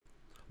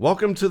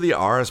Welcome to the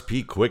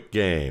RSP Quick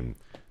Game.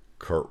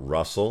 Kurt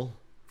Russell,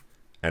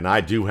 and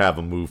I do have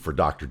a move for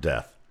Dr.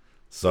 Death.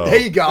 So There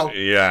you go.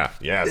 Yeah,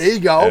 yes. There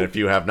you go. And if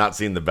you have not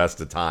seen The Best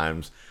of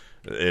Times,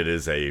 it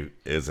is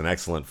an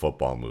excellent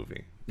football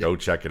movie. Go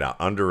check it out.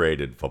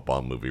 Underrated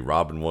football movie.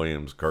 Robin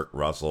Williams, Kurt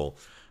Russell,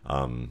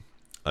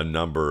 a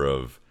number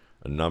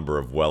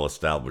of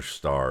well-established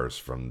stars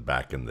from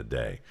back in the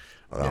day.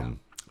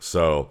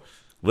 So,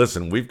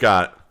 listen, we've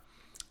got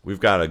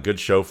a good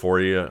show for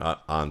you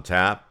on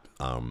tap.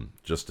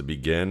 Just to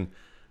begin,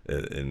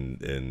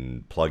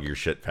 in plug your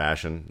shit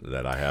fashion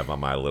that I have on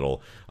my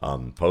little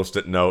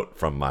post-it note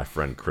from my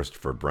friend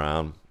Christopher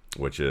Brown,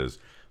 which is,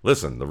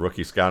 listen, the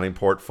rookie scouting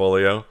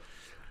portfolio,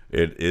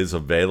 it is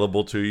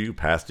available to you.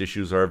 Past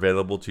issues are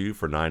available to you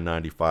for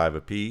 $9.95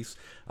 a piece.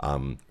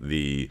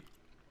 The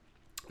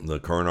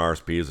current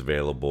RSP is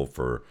available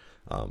for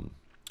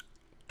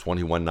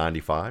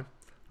 $21.95,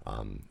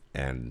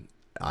 and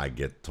I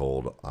get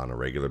told on a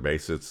regular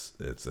basis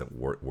it's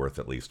worth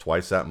at least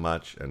twice that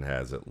much and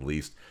has at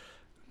least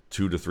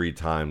 2 to 3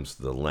 times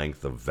the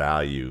length of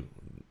value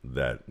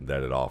that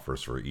it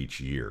offers for each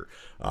year.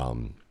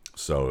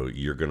 So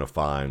you're going to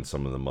find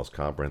some of the most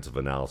comprehensive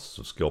analysis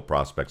of skill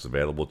prospects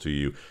available to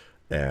you,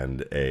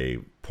 and a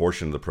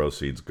portion of the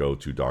proceeds go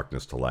to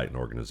Darkness to Light, an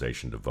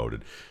organization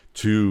devoted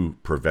to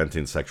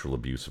preventing sexual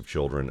abuse of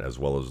children, as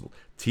well as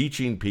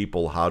teaching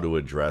people how to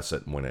address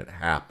it when it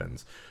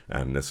happens.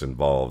 And this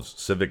involves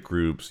civic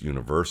groups,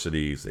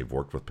 universities. They've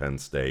worked with Penn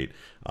State.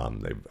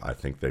 I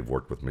think they've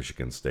worked with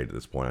Michigan State at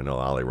this point. I know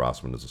Ali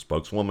Rossman is a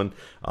spokeswoman.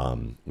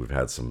 We've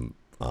had some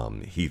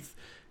Heath.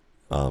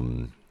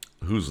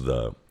 Who's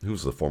the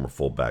former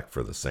fullback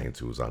for the Saints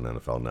who was on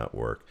NFL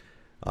Network?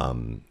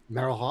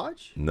 Merrill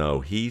Hodge?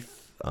 No,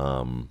 Heath.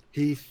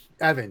 Heath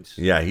Evans.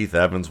 Yeah, Heath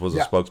Evans was a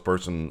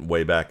spokesperson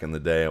way back in the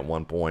day at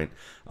one point.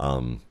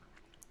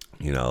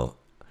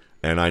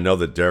 And I know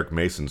that Derek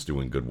Mason's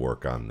doing good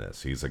work on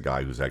this. He's a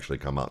guy who's actually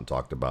come out and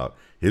talked about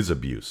his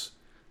abuse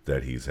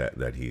that he's had,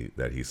 that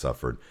he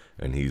suffered,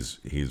 and he's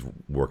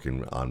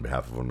working on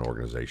behalf of an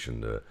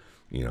organization to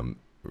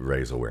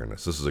raise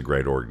awareness. This is a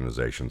great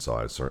organization, so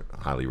I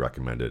highly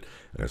recommend it.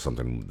 And it's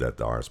something that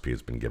the RSP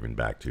has been giving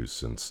back to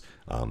since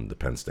the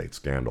Penn State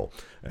scandal,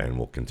 and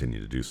will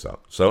continue to do so.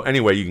 So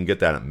anyway, you can get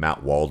that at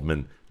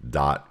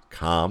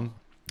mattwaldman.com.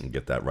 You can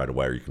get that right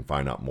away, or you can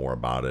find out more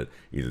about it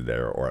either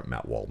there or at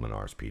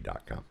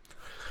mattwaldmanrsp.com.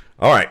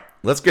 All right,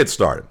 let's get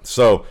started.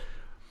 So,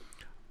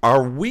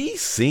 are we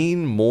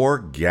seeing more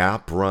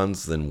gap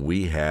runs than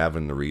we have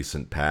in the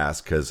recent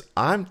past? Because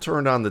I'm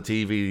turned on the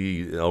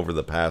TV over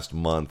the past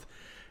month,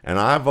 and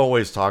I've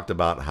always talked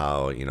about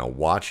how,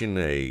 watching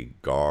a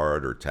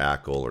guard or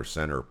tackle or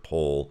center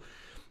pull,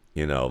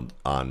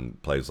 on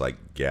plays like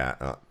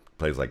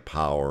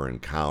power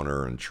and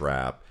counter and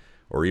trap,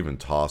 or even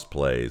toss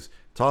plays.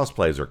 Toss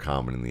plays are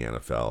common in the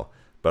NFL,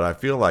 but I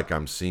feel like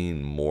I'm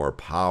seeing more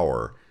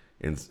power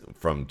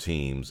from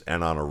teams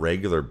and on a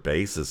regular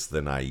basis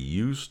than I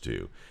used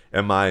to.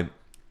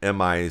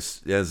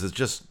 Is it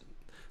just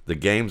the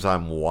games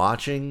I'm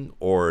watching,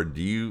 or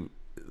do you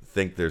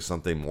think there's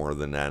something more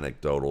than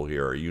anecdotal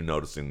here? Are you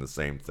noticing the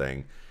same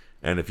thing?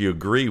 And if you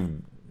agree,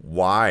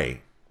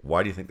 why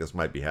do you think this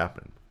might be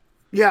happening?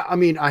 Yeah, I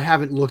mean, I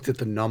haven't looked at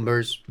the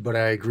numbers, but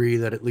I agree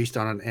that at least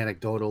on an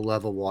anecdotal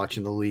level,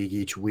 watching the league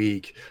each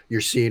week,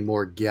 you're seeing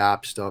more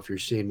gap stuff, you're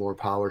seeing more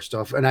power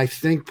stuff. And I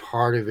think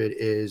part of it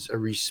is a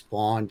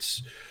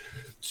response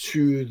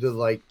to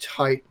the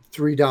tight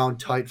 3-down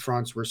tight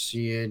fronts we're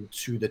seeing,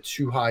 to the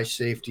too high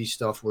safety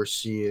stuff we're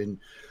seeing,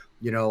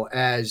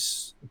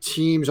 as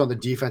teams on the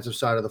defensive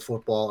side of the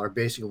football are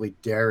basically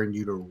daring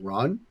you to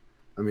run.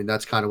 I mean,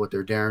 that's kind of what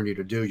they're daring you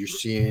to do. You're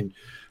seeing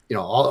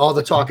all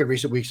the talk in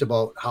recent weeks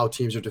about how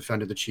teams have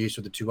defended the Chiefs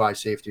with the too high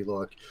safety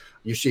look.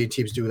 You're seeing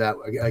teams do that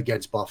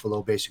against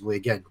Buffalo, basically,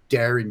 again,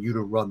 daring you to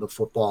run the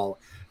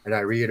football. And I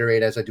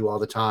reiterate, as I do all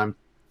the time,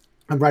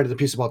 I'm writing a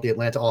piece about the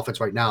Atlanta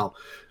offense right now.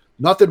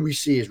 Nothing we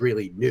see is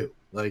really new.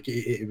 Like,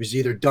 it was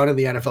either done in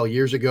the NFL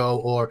years ago,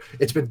 or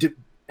it's been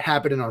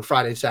happening on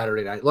Friday and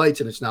Saturday Night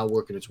Lights, and it's now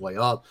working its way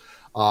up.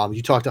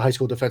 You talk to high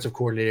school defensive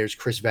coordinators,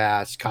 Chris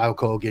Vass, Kyle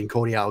Kogan,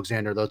 Cody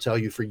Alexander, they'll tell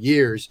you for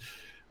years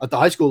at the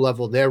high school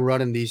level, they're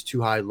running these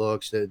too high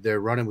looks.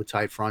 They're running with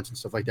tight fronts and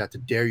stuff like that to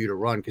dare you to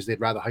run, because they'd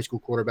rather high school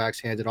quarterbacks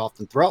hand it off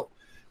than throw,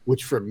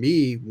 which for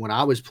me, when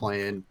I was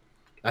playing,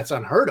 that's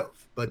unheard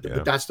of. But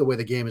that's the way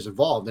the game is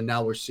evolved. And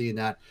now we're seeing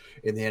that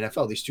in the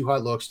NFL. These too high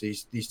looks,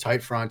 these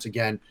tight fronts,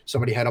 again,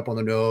 somebody head up on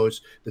the nose,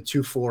 the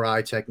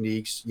 2-4-eye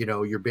techniques.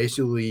 You're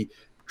basically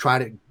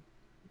trying to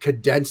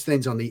condense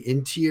things on the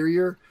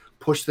interior,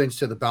 push things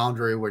to the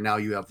boundary where now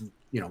you have,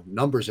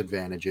 numbers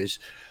advantages.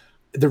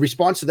 The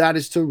response to that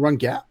is to run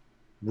gap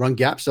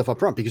stuff up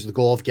front, because the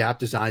goal of gap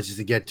designs is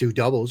to get 2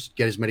 doubles,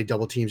 get as many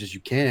double teams as you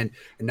can.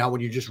 And now when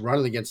you're just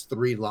running against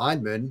 3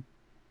 linemen,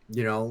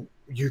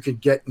 you can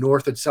get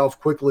north and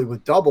south quickly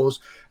with doubles,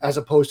 as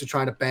opposed to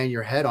trying to bang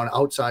your head on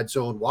outside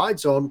zone, wide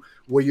zone,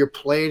 where you're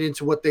playing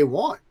into what they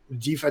want.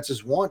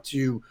 Defenses want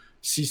to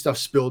see stuff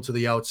spilled to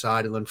the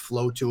outside and then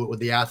flow to it with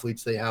the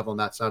athletes they have on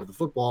that side of the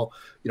football.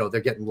 They're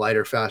getting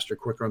lighter, faster,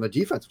 quicker on the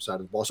defensive side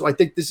of the ball. So I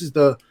think this is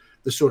the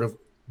sort of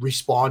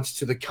response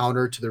to the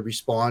counter, to the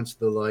response,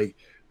 the like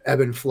ebb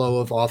and flow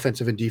of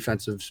offensive and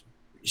defensive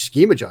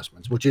scheme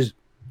adjustments, which is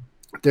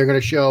they're going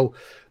to show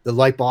the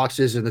light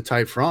boxes and the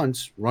tight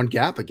fronts run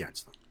gap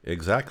against them.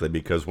 Exactly,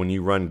 because when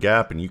you run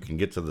gap and you can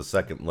get to the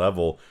second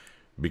level,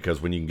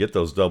 because when you can get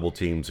those double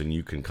teams and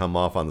you can come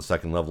off on the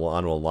second level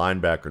onto a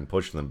linebacker and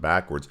push them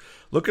backwards.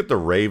 Look at the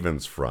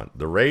Ravens front.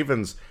 The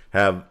Ravens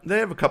have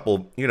a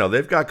couple,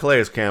 they've got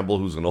Calais Campbell,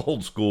 who's an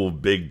old school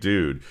big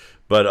dude.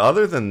 But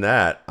other than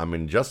that, I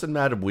mean, Justin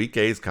Madubuike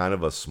is kind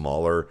of a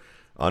smaller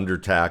under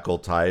tackle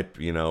type,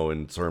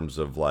 in terms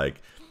of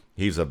like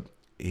he's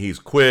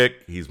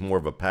quick. He's more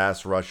of a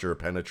pass rusher,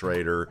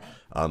 penetrator,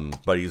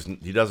 but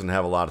he doesn't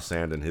have a lot of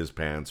sand in his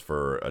pants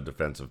for a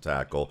defensive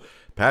tackle.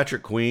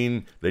 Patrick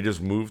Queen, they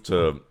just moved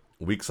to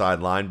weak side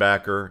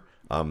linebacker,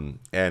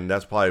 and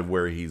that's probably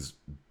where he's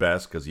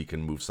best because he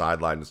can move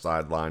sideline to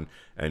sideline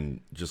and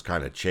just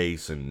kind of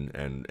chase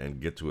and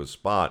get to his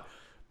spot.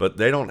 But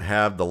they don't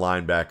have the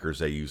linebackers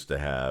they used to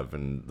have,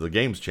 and the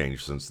game's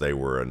changed since they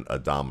were a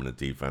dominant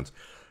defense.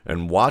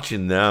 And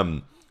watching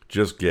them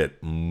just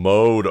get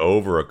mowed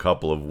over a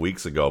couple of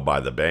weeks ago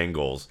by the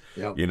Bengals,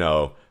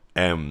 Yep.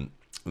 And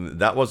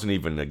that wasn't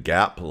even a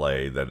gap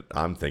play that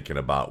I'm thinking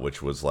about,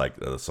 which was like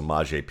the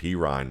Samaje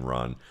Perine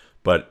run.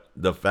 But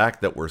the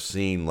fact that we're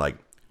seeing like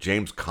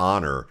James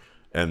Conner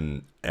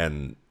and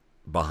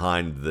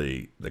behind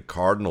the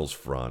Cardinals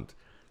front,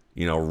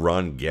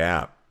 run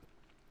gap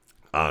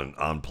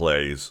on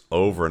plays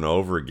over and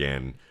over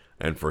again,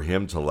 and for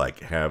him to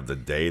like have the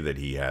day that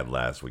he had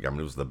last week, I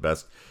mean, it was the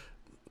best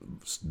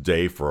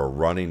day for a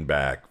running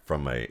back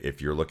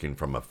if you're looking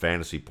from a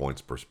fantasy points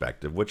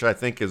perspective, which I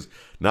think is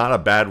not a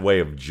bad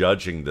way of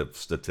judging the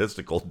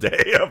statistical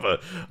day of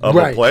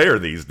a player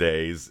these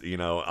days,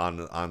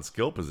 on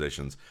skill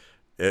positions.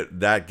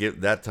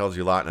 That tells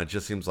you a lot, and it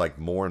just seems like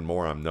more and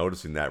more I'm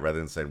noticing that, rather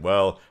than saying,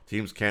 well,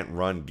 teams can't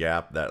run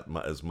gap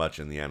as much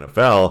in the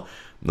NFL.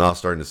 Now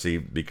starting to see,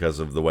 because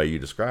of the way you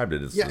described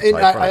it. And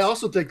I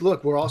also think,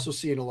 look, we're also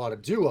seeing a lot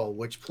of duo,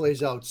 which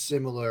plays out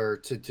similar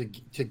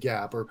to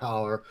gap or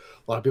power.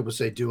 A lot of people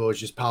say duo is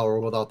just power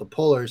without the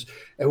pullers.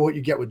 And what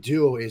you get with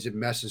duo is it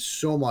messes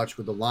so much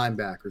with the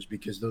linebackers,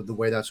 because the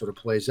way that sort of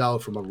plays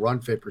out from a run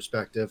fit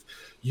perspective,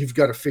 you've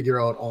got to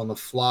figure out on the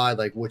fly,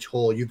 like which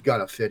hole you've got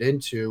to fit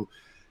into.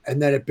 And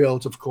then it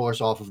builds, of course,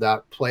 off of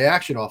that play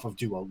action, off of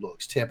duo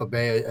looks. Tampa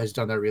Bay has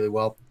done that really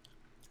well.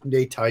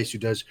 Nate Tice, who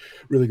does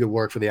really good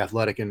work for The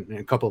Athletic and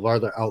a couple of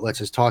other outlets,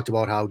 has talked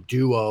about how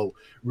duo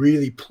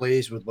really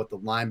plays with what the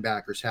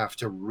linebackers have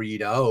to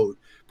read out,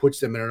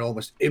 puts them in an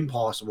almost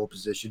impossible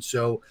position.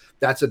 So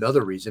that's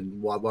another reason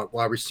why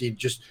we're seeing,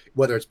 just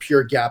whether it's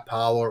pure gap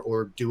power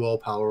or duo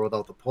power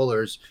without the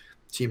pullers,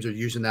 teams are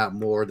using that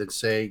more than,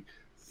 say,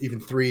 even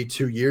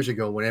 2 years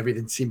ago, when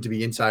everything seemed to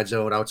be inside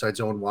zone, outside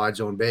zone, wide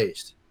zone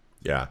based.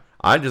 Yeah,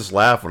 I just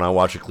laugh when I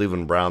watch the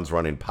Cleveland Browns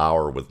running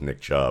power with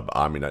Nick Chubb.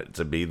 I mean,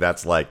 to me,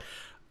 that's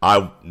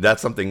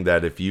that's something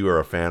that if you are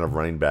a fan of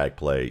running back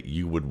play,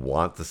 you would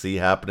want to see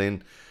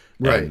happening.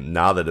 Right. And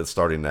now that it's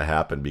starting to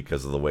happen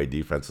because of the way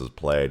defenses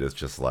played, it's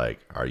just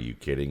like, are you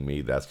kidding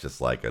me? That's just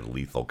like a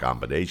lethal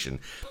combination.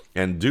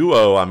 And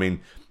duo, I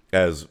mean,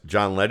 as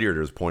John Ledyard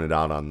has pointed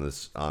out on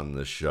this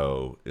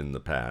show in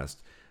the past,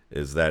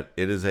 is that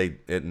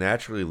it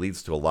naturally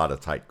leads to a lot of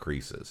tight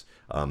creases.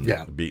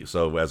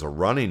 So as a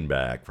running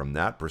back, from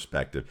that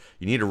perspective,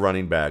 you need a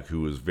running back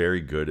who is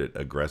very good at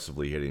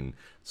aggressively hitting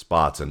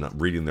spots and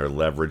reading their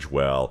leverage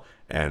well,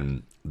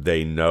 and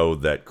they know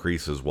that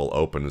creases will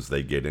open as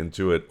they get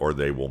into it, or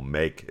they will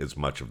make as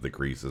much of the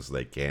crease as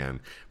they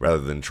can,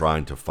 rather than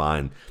trying to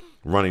find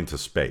running to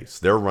space.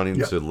 They're running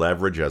to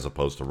leverage as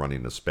opposed to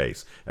running to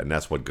space, and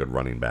that's what good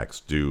running backs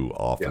do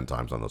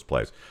oftentimes on those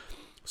plays.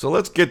 So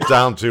let's get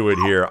down to it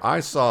here. I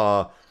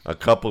saw a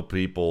couple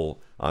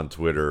people on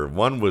Twitter.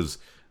 One was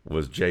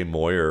Jay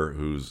Moyer,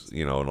 who's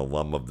an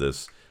alum of the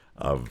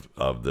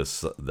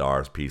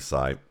RSP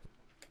site,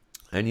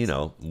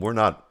 and we're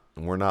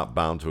not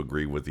bound to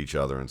agree with each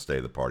other and stay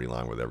the party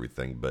line with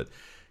everything. But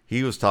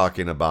he was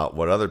talking about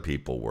what other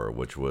people were,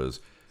 which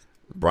was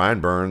Brian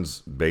Burns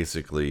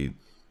basically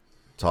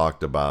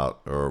talked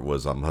about, or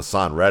was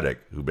Hassan Reddick,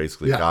 who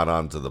basically got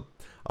onto the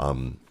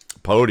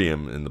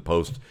podium in the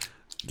post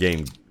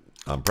game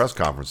press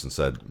conference and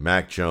said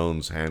Mac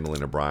Jones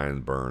handling of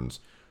Brian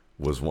Burns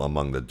was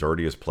among the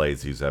dirtiest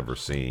plays he's ever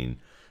seen.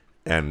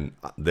 And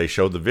they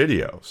showed the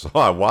video. So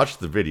I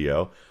watched the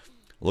video.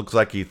 Looks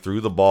like he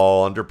threw the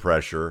ball under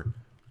pressure.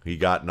 He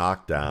got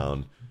knocked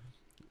down.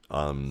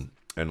 And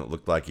it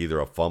looked like either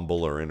a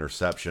fumble or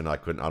interception. I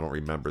don't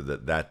remember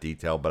that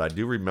detail, but I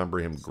do remember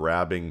him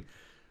grabbing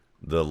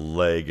the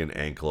leg and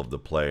ankle of the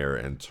player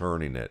and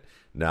turning it.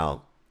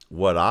 Now,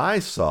 what I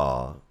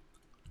saw,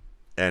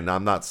 and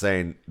I'm not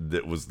saying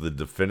that was the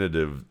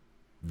definitive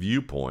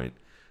viewpoint,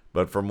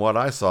 but from what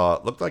I saw,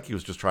 it looked like he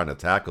was just trying to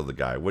tackle the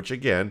guy, which,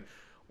 again,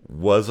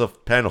 was a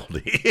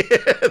penalty.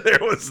 There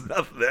was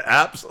nothing. There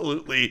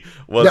absolutely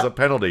was a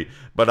penalty.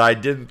 But I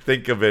didn't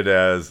think of it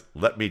as,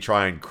 let me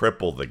try and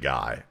cripple the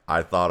guy.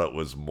 I thought it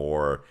was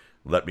more,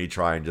 let me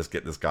try and just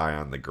get this guy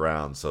on the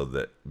ground so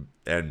that,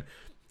 and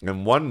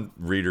one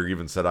reader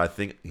even said, I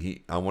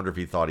wonder if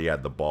he thought he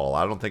had the ball.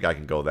 I don't think I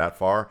can go that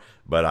far,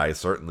 but I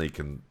certainly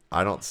can.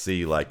 I don't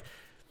see, like,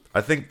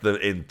 I think the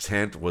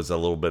intent was a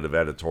little bit of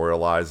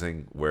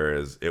editorializing,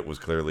 whereas it was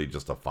clearly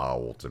just a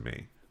foul to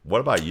me.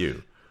 What about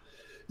you?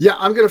 Yeah,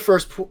 I'm going to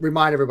first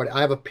remind everybody,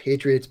 I have a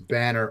Patriots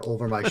banner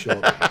over my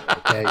shoulder.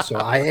 Okay, so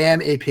I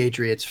am a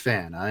Patriots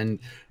fan. And,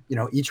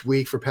 each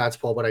week for Pat's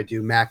Pulpit, I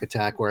do Mac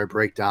Attack, where I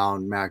break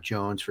down Mac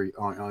Jones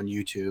on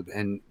YouTube.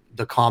 And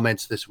the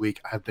comments this week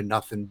have been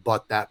nothing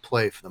but that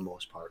play for the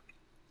most part.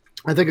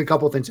 I think a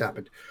couple of things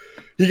happened.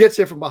 He gets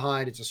hit from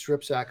behind. It's a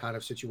strip sack kind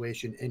of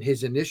situation. And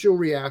his initial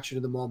reaction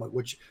in the moment,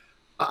 which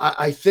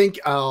I think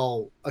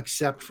I'll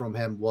accept from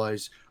him,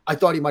 was I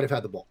thought he might have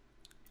had the ball.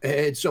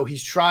 And so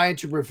he's trying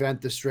to prevent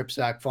the strip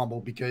sack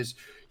fumble because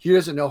he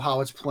doesn't know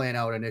how it's playing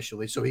out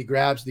initially. So he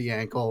grabs the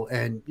ankle.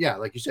 And, yeah,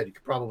 like you said, you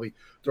could probably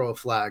throw a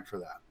flag for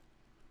that.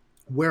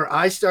 Where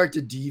I start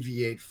to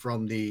deviate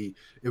from it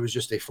was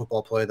just a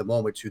football play at the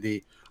moment, to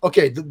the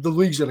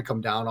league's going to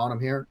come down on him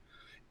here,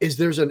 is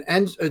there's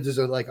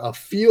a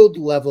field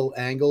level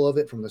angle of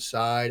it from the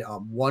side.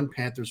 One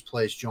Panthers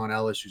plays, John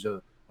Ellis, who's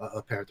a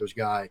Panthers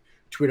guy,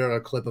 tweeted out a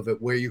clip of it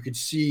where you could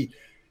see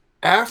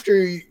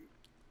after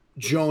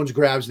Jones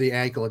grabs the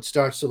ankle and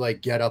starts to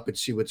get up and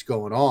see what's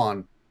going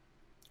on.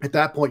 At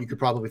that point, you could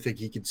probably think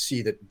he could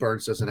see that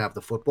Burns doesn't have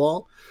the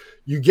football.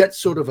 You get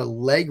sort of a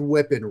leg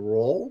whip and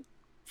roll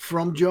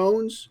from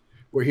Jones,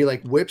 where he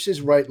whips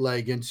his right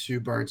leg into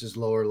Burns's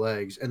lower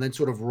legs and then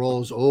sort of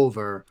rolls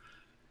over.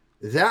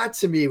 That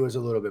to me was a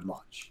little bit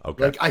much.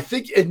 Okay. I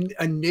think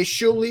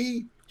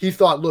initially he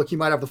thought, look, he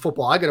might have the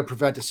football. I got to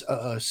prevent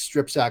a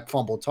strip sack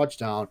fumble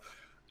touchdown.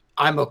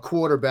 I'm a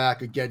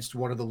quarterback against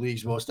one of the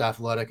league's most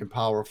athletic and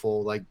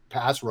powerful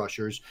pass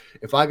rushers.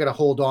 If I got to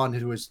hold on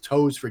to his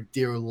toes for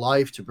dear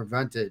life to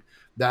prevent it,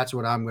 that's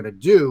what I'm going to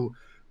do.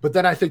 But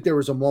then I think there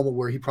was a moment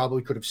where he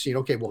probably could have seen,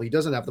 okay, well, he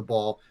doesn't have the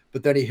ball,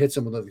 but then he hits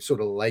him with a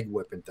sort of leg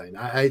whipping thing.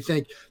 I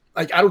think,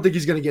 I don't think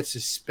he's going to get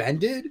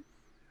suspended.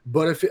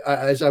 But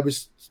as I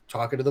was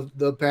talking to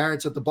the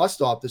parents at the bus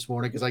stop this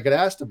morning, because I got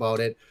asked about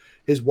it,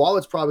 his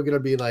wallet's probably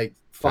going to be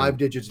 5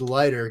 digits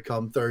lighter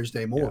come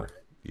Thursday morning.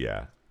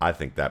 Yeah. I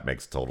think that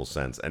makes total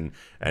sense. And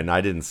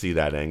I didn't see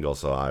that angle,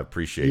 so I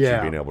appreciate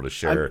you being able to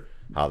share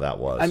how that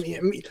was. I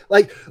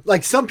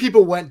mean, some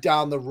people went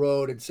down the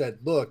road and said,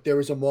 look, there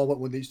was a moment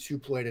when these two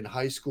played in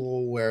high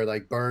school where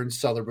Burns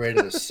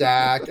celebrated a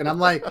sack. And I'm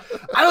like,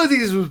 I don't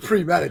think this was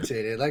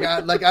premeditated.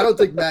 I don't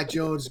think Mac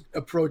Jones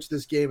approached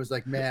this game as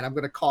man, I'm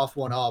going to cough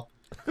one up.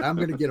 I'm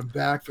going to get him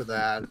back for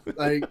that.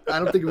 I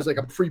don't think it was a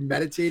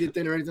premeditated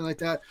thing or anything like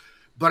that.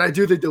 But I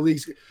do think the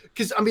league's,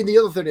 because the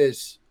other thing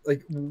is,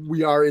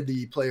 we are in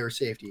the player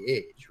safety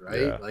age,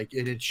 right? Yeah.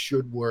 And it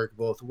should work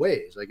both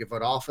ways. If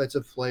an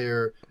offensive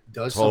player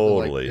does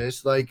Totally. something like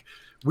this,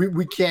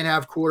 we can't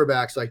have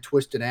quarterbacks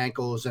twisting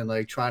ankles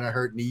and trying to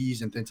hurt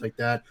knees and things like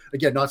that.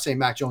 Again, not saying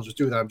Mac Jones was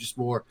doing that. I'm just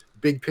more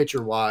big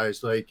picture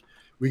wise.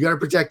 We got to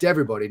protect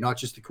everybody, not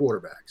just the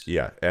quarterbacks.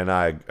 Yeah, and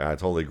I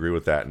totally agree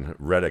with that. And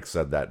Reddick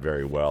said that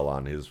very well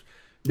on his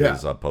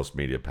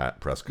post-media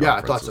press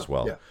conference as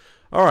well. Yeah.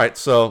 All right,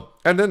 so,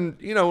 and then,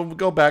 we'll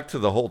go back to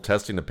the whole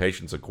testing the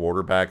patience of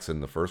quarterbacks in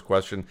the first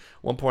question.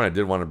 One point I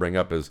did want to bring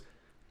up is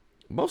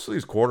most of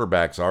these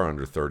quarterbacks are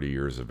under 30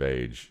 years of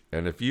age.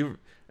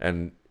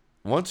 And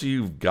once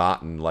you've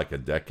gotten a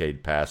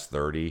decade past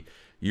 30,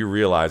 you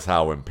realize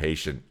how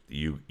impatient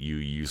you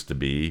used to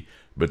be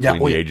between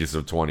the ages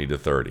of 20 to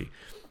 30.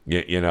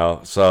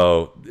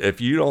 So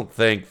if you don't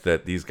think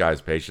that these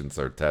guys' patience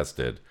are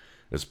tested,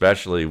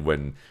 especially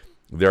when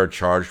they're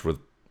charged with,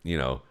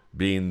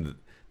 being...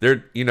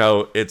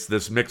 it's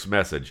this mixed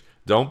message.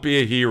 Don't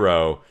be a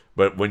hero,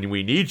 but when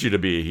we need you to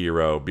be a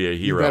hero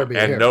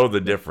and know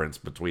the difference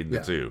between the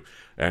two.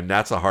 And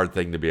that's a hard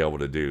thing to be able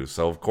to do.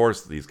 So, of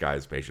course, these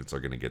guys' patience are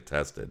going to get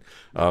tested.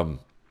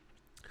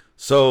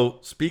 So,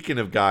 speaking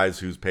of guys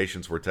whose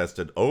patience were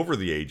tested over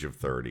the age of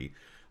 30,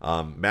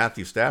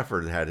 Matthew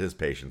Stafford had his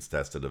patience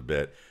tested a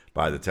bit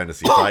by the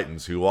Tennessee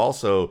Titans, who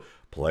also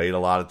played a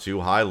lot of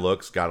too high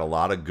looks, got a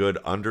lot of good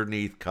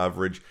underneath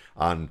coverage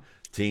on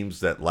teams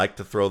that like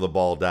to throw the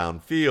ball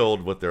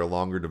downfield with their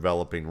longer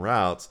developing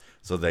routes.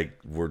 So they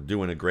were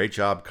doing a great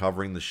job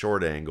covering the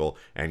short angle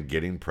and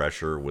getting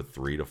pressure with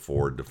 3 to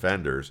 4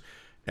 defenders.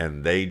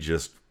 And they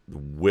just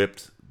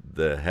whipped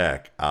the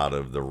heck out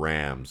of the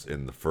Rams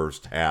in the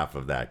first half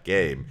of that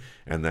game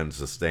and then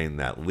sustained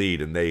that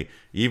lead. And they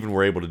even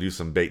were able to do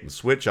some bait and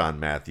switch on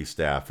Matthew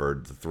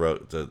Stafford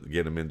to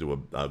get him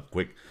into a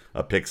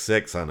pick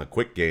six on a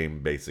quick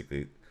game,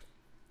 basically.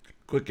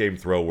 Quick game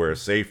throw where a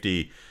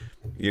safety,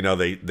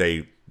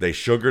 they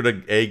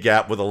sugared a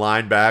gap with a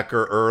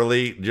linebacker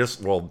early,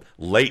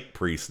 late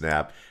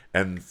pre-snap,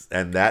 and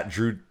that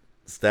drew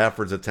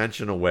Stafford's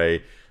attention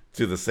away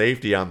to the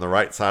safety on the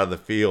right side of the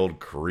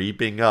field,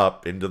 creeping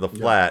up into the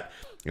flat,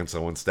 And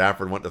so when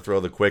Stafford went to throw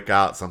the quick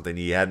out, something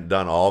he hadn't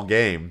done all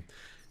game,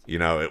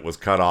 it was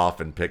cut off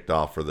and picked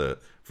off for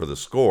the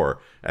score.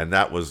 And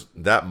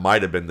that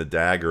might have been the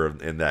dagger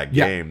in that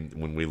game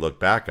when we look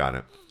back on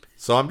it.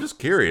 So I'm just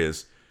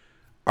curious,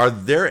 are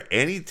there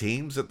any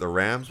teams that the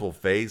Rams will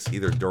face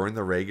either during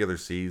the regular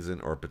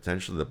season or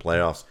potentially the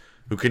playoffs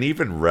who can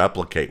even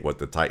replicate what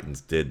the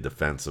Titans did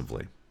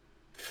defensively?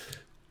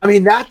 I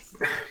mean,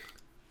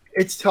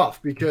 it's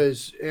tough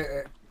because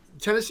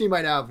Tennessee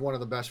might have one of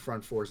the best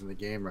front fours in the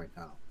game right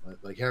now.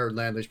 Like Harold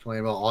Landry's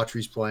playing well,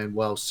 Autry's playing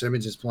well,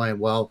 Simmons is playing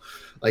well.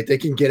 Like they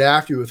can get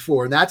after you with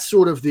four, and that's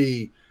sort of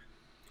the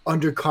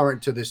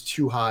undercurrent to this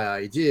too high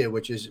idea,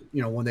 which is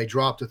when they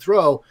drop the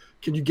throw,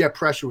 can you get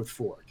pressure with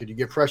four? Can you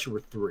get pressure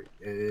with three?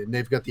 And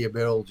they've got the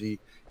ability,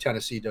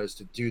 Tennessee does,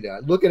 to do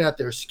that. Looking at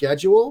their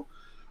schedule,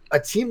 a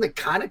team that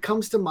kind of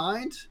comes to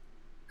mind,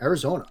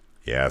 Arizona.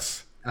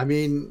 Yes. I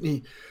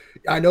mean,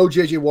 I know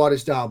J.J. Watt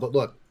is down, but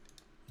look,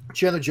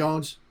 Chandler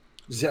Jones,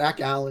 Zach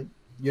Allen,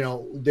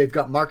 they've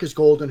got Marcus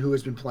Golden, who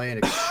has been playing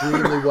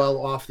extremely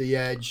well off the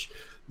edge.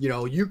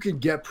 You can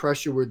get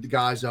pressure with the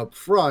guys up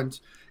front,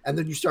 and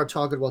then you start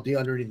talking about the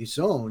underneath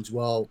zones.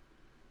 Well,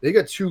 they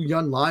got two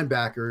young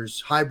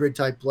linebackers, hybrid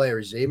type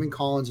players, Zayvon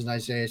Collins and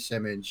Isaiah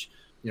Simmons.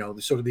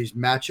 Sort of these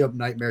matchup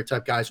nightmare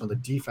type guys on the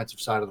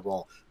defensive side of the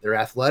ball. They're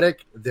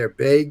athletic, they're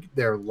big,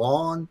 they're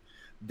long.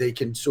 They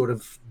can sort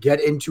of get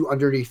into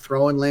underneath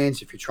throwing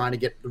lanes if you're trying to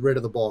get rid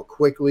of the ball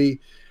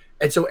quickly.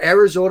 And so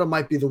Arizona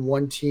might be the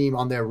one team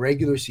on their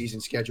regular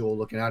season schedule,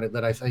 looking at it,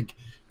 that I think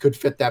could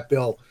fit that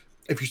bill.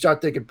 If you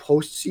start thinking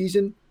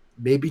postseason,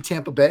 maybe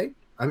Tampa Bay.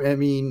 I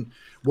mean,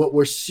 what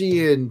we're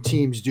seeing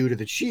teams do to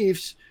the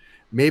Chiefs,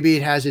 maybe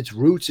it has its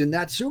roots in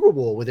that Super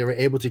Bowl where they were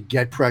able to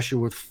get pressure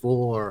with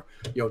four,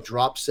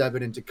 drop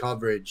seven into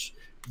coverage,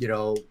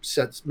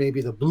 sets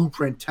maybe the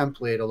blueprint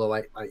template, although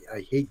I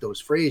hate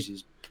those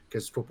phrases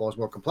because football is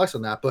more complex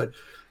than that, but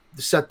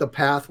set the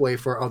pathway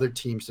for other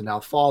teams to now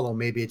follow.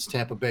 Maybe it's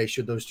Tampa Bay,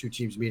 should those two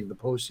teams meet in the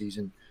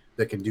postseason,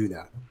 that can do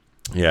that.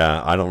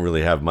 Yeah, I don't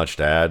really have much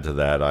to add to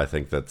that. I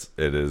think that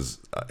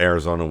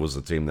Arizona was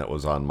the team that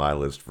was on my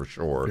list for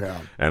sure.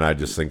 Yeah. And I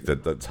just think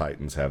that the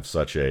Titans have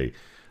such a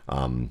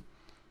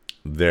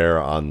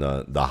they're on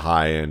the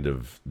high end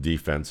of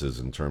defenses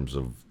in terms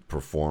of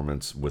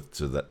performance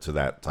to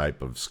that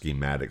type of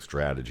schematic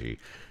strategy.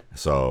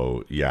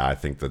 So, yeah, I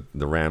think that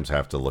the Rams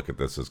have to look at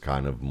this as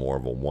kind of more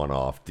of a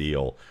one-off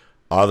deal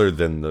other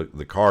than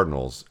the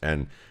Cardinals.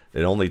 And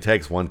it only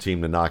takes one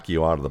team to knock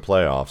you out of the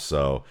playoffs.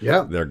 So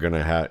they're going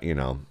to have,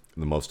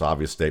 the most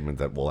obvious statement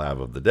that we'll have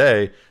of the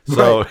day.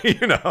 So,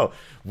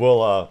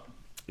 right.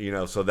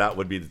 So that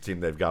would be the team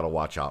they've got to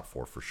watch out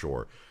for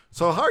sure.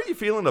 So how are you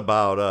feeling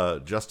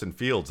about Justin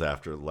Fields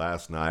after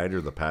last night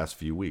or the past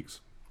few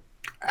weeks?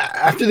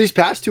 After these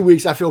past 2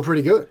 weeks, I feel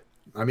pretty good.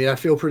 I mean, I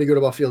feel pretty good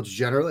about Fields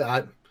generally.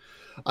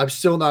 I'm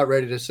still not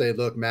ready to say,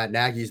 look, Matt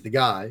Nagy's the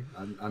guy.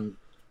 I'm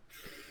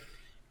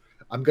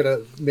going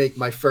to make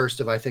my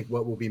first of, I think,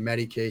 what will be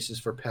many cases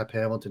for Pep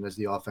Hamilton as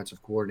the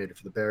offensive coordinator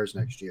for the Bears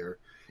next year,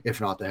 if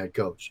not the head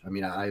coach. I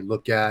mean, I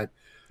look at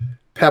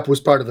Pep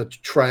was part of the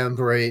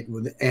triumvirate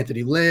with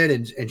Anthony Lynn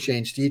and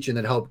Shane Steichen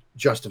that helped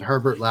Justin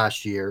Herbert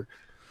last year.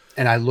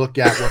 And I look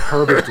at what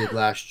Herbert did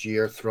last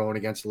year, throwing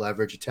against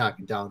leverage,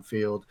 attacking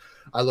downfield.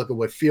 I look at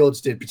what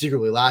Fields did,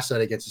 particularly last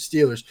night against the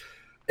Steelers.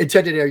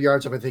 Intended air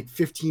yards of, I think,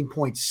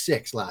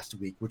 15.6 last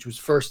week, which was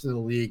first in the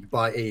league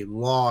by a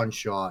long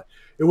shot.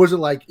 It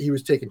wasn't like he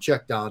was taking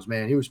checkdowns,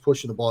 man. He was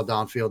pushing the ball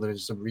downfield into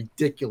some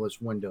ridiculous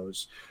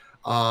windows.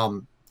 I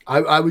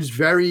was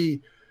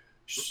very,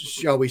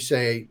 shall we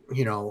say,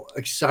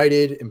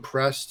 excited,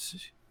 impressed,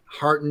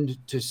 heartened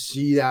to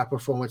see that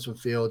performance from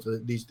Fields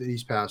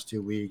these past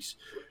 2 weeks.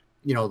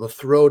 The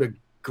throw to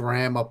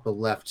Graham up the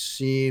left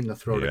seam, the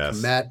throw to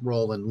Kmet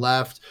rolling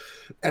left.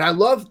 And I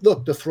love,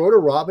 the throw to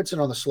Robinson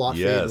on the slot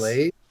fade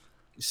late,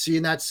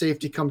 seeing that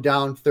safety come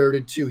down 3rd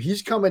and 2.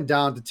 He's coming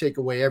down to take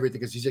away everything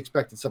because he's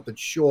expecting something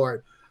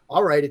short.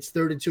 All right, it's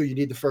 3rd and 2. You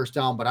need the first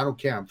down, but I don't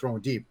care. I'm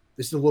throwing deep.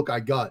 This is the look I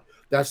got.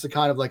 That's the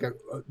kind of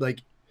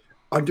like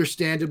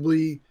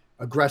understandably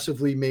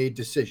aggressively made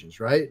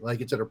decisions, right?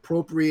 Like it's an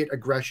appropriate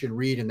aggression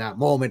read in that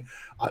moment.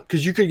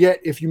 Because you could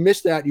get, if you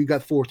miss that, you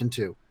got 4th and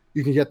 2.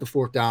 You can get the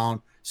 4th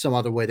down some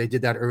other way. They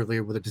did that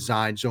earlier with a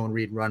design zone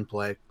read run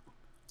play.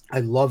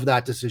 I love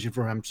that decision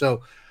from him.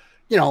 So,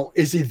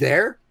 is he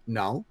there?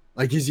 No.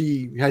 Like, has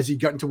he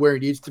gotten to where he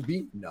needs to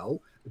be?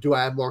 No. Do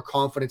I have more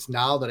confidence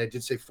now than I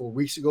did say 4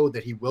 weeks ago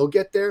that he will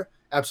get there?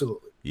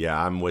 Absolutely.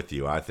 Yeah, I'm with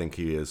you. I think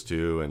he is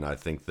too. And I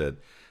think that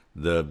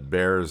the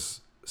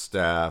Bears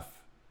staff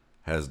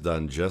has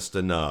done just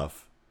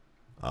enough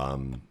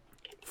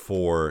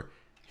for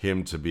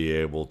him to be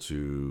able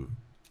to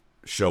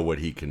show what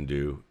he can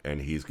do,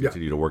 and he's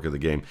continued to work at the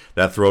game.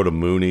 That throw to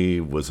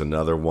Mooney was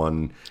another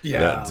one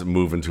that's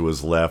moving to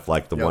his left,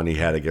 like the one he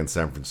had against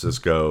San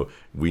Francisco.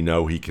 We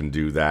know he can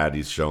do that.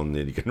 He's shown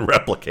that he can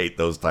replicate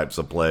those types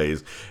of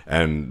plays,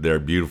 and they're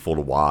beautiful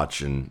to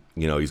watch. And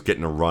he's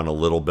getting to run a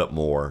little bit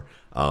more,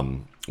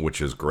 which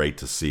is great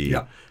to see.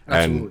 Yeah,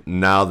 absolutely. And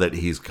now that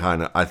he's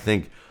kind of, I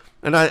think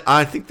And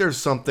I think there's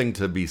something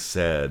to be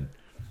said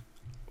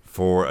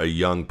for a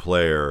young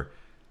player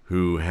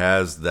who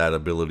has that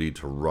ability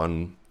to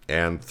run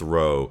and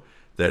throw,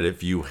 that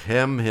if you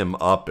hem him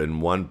up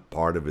in one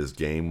part of his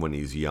game when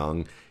he's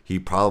young, he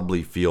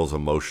probably feels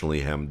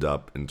emotionally hemmed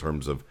up in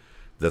terms of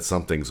that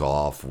something's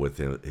off with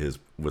his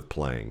with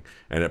playing,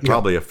 and it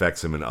probably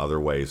affects him in other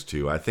ways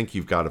too. I think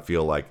you've got to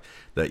feel like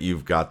that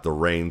you've got the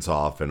reins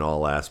off in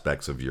all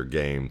aspects of your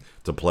game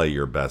to play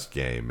your best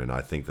game, and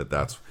I think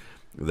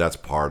that's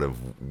part of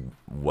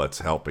what's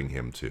helping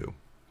him too.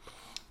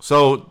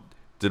 So,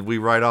 did we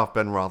write off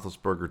Ben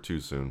Roethlisberger too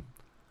soon?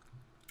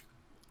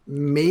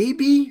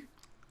 Maybe.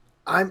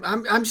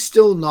 I'm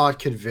still not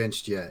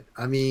convinced yet.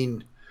 I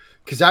mean,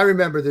 because I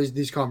remember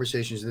these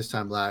conversations this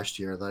time last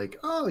year, like,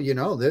 oh,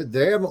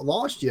 they haven't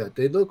lost yet.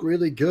 They look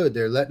really good.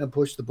 They're letting him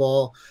push the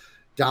ball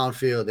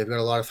downfield. They've got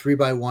a lot of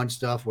 3-by-1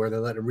 stuff where they're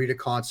letting him read a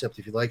concept.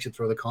 If he likes it,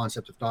 throw the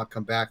concept. If not,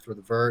 come back, throw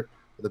the vert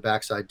or the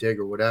backside dig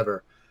or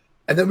whatever.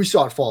 And then we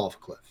saw it fall off a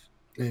cliff.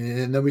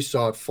 And then we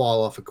saw it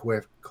fall off a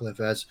cliff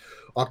as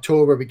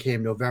October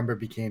became November,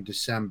 became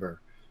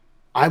December.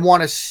 I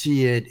want to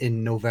see it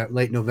in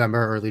late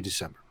November, early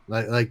December.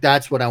 Like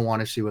that's what I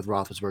want to see with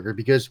Roethlisberger,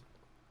 because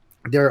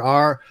there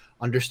are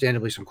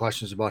understandably some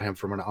questions about him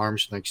from an arm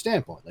strength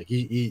standpoint. Like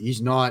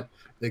he's not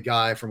the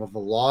guy from a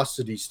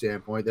velocity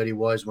standpoint that he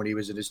was when he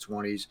was in his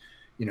 20s,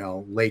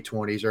 late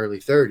 20s, early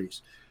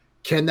 30s.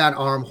 Can that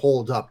arm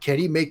hold up? Can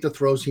he make the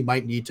throws he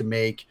might need to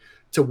make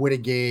to win a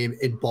game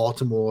in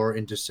Baltimore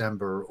in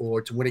December,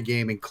 or to win a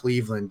game in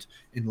Cleveland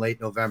in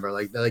late November?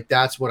 Like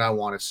that's what I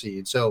want to see.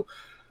 And so,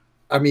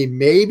 I mean,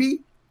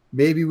 maybe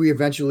we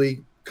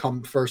eventually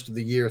come first of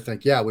the year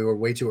think, yeah, we were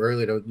way too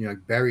early to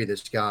bury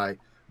this guy,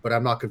 but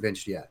I'm not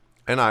convinced yet.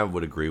 And I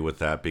would agree with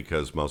that,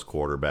 because most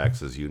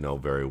quarterbacks, as you know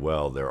very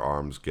well, their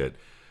arms get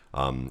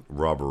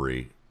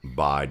rubbery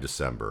by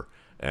December.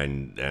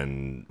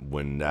 And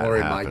when that or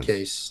in happens, my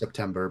case,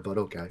 September, but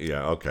okay.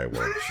 Yeah, okay,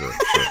 well, sure.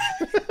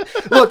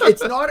 Look,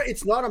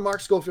 it's not a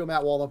Mark Schofield,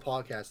 Matt Wallman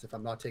podcast if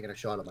I'm not taking a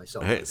shot at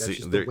myself. Hey, that's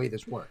just the way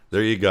this works.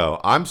 There you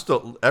go. I'm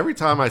still, every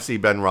time I see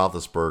Ben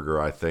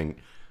Roethlisberger,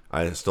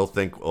 I still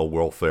think a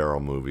Will Ferrell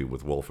movie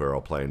with Will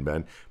Ferrell playing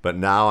Ben. But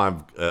now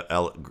I've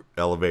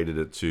elevated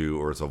it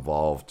to, or it's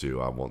evolved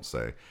to, I won't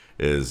say,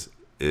 is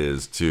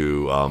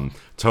to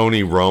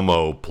Tony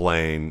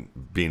Romo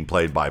being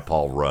played by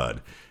Paul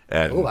Rudd.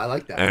 Oh, I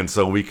like that. And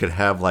so we could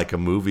have like a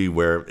movie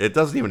where it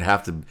doesn't even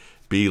have to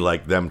be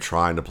like them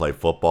trying to play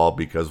football,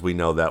 because we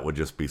know that would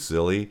just be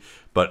silly.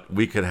 But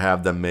we could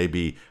have them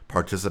maybe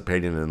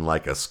participating in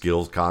like a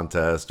skills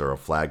contest or a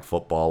flag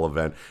football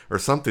event or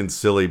something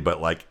silly,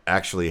 but like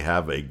actually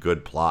have a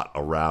good plot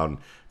around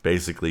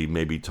basically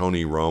maybe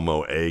Tony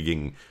Romo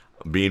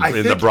being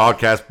in the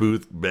broadcast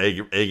booth,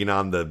 egging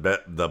on the Ben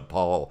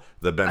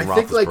Roethlisberger. I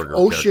think like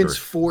Ocean's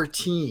character.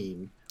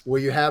 14, where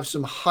you have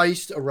some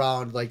heist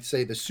around, like,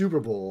 say, the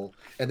Super Bowl,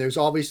 and there's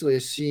obviously a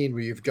scene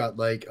where you've got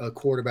like a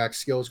quarterback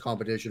skills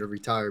competition of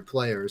retired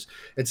players,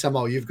 and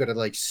somehow you've got to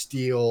like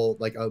steal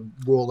like a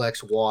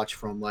Rolex watch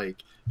from like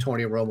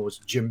Tony Romo's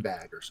gym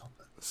bag or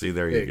something. See,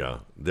 there you go.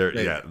 There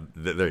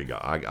you go.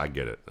 I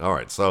get it. All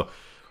right. So,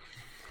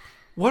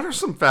 what are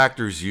some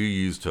factors you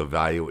use to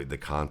evaluate the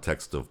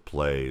context of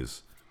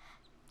plays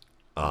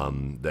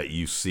that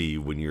you see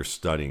when you're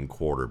studying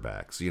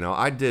quarterbacks?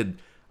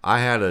 I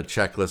had a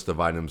checklist of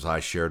items I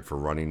shared for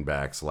running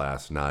backs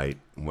last night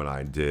when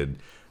I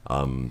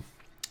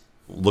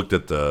looked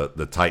at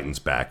the Titans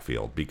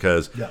backfield,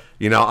 because,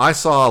 I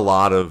saw a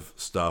lot of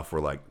stuff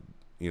where, like,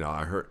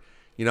 I heard,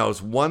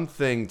 it's one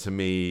thing to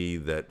me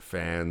that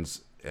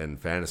fans and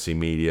fantasy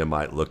media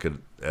might look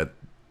at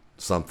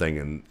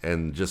something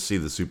and just see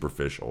the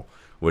superficial,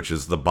 which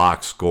is the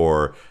box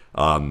score,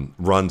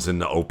 runs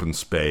into open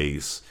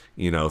space,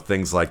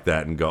 things like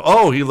that, and go,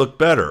 oh, he looked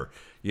better,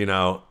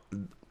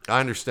 I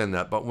understand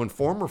that, but when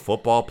former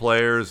football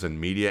players and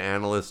media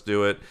analysts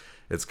do it,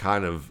 it's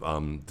kind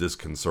of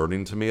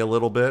disconcerting to me a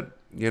little bit,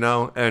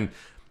 and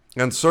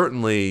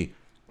certainly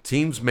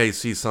teams may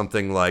see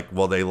something like,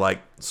 well, they like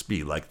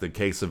speed, like the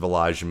case of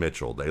Elijah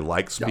Mitchell. They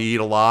like speed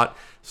a lot,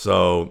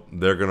 so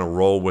they're going to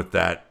roll with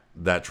that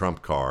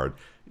trump card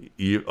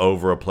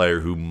over a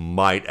player who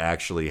might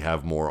actually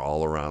have more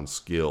all-around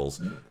skills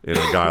in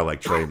a guy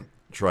like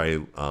Trey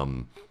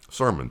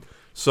Sermon.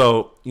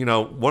 So,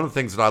 one of the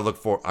things that I look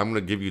for, I'm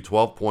going to give you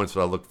 12 points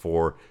that I look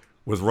for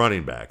with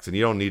running backs. And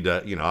you don't need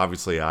to,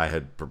 obviously I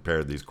had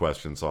prepared these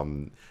questions,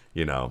 so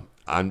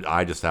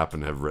I just happen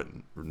to have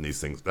written these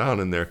things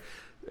down in there.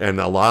 And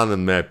a lot of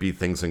them might be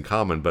things in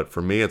common. But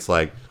for me, it's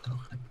like,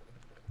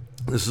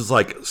 this is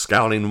like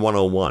scouting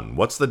 101.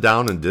 What's the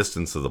down and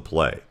distance of the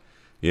play?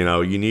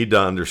 You need to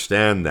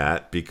understand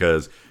that,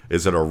 because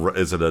is it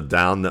a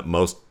down that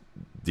most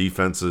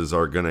defenses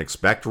are going to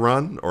expect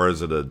run, or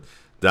is it a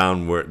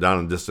down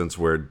in distance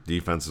where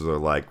defenses are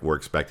like, we're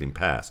expecting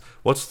pass?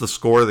 What's the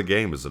score of the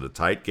game? Is it a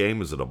tight game?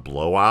 Is it a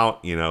blowout?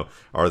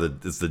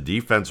 Is the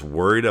defense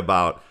worried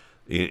about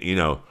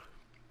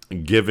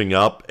giving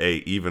up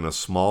even a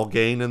small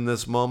gain in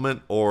this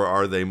moment, or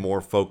are they more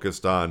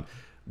focused on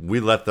we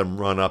let them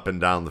run up and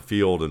down the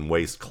field and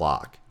waste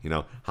clock.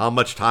 How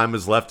much time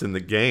is left in the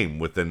game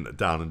within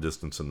down and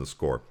distance in the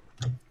score?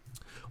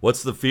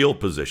 What's the field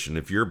position?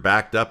 If you're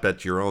backed up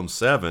at your own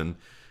 7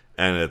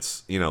 and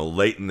it's,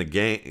 late in the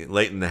game,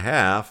 late in the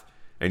half,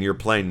 and you're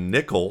playing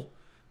nickel,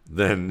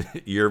 then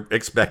you're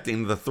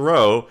expecting the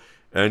throw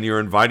and you're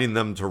inviting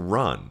them to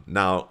run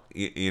now,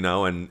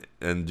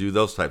 and do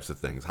those types of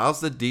things.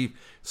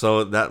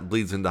 So that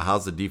bleeds into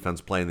how's the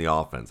defense playing the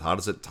offense? How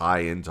does it tie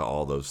into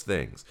all those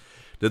things?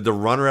 Did the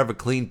runner have a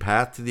clean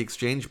path to the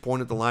exchange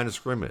point at the line of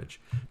scrimmage?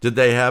 Did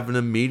they have an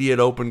immediate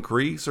open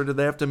crease, or did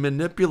they have to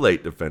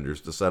manipulate defenders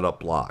to set up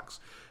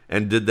blocks?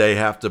 And did they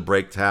have to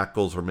break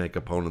tackles or make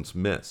opponents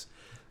miss?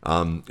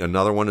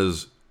 Another one when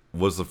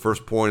was the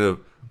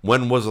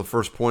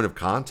first point of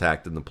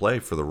contact in the play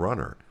for the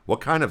runner?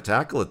 What kind of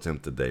tackle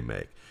attempt did they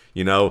make?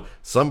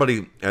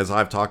 Somebody, as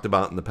I've talked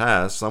about in the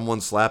past, someone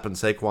slapping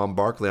Saquon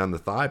Barkley on the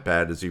thigh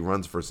pad as he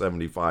runs for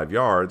 75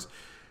 yards.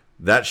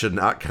 That should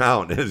not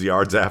count as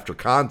yards after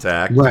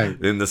contact, right,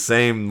 in the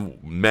same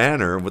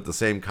manner with the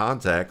same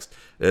context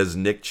as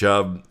Nick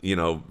Chubb,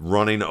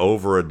 running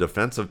over a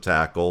defensive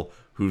tackle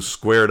who's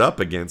squared up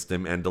against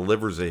him and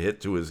delivers a hit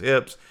to his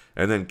hips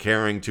and then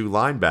carrying 2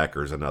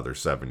 linebackers another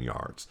 7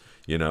 yards.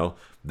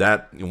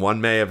 That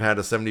one may have had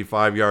a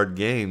 75-yard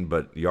gain,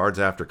 but yards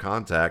after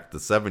contact, the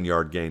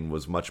 7-yard gain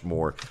was much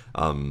more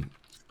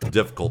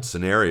difficult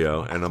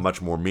scenario and a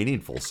much more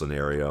meaningful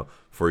scenario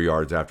for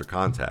yards after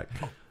contact.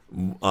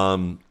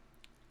 And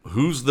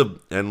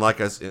like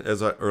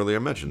as I earlier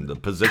mentioned, the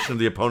position of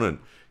the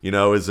opponent,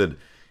 is it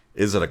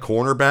a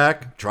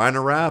cornerback trying to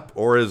wrap,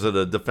 or is it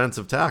a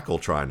defensive tackle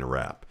trying to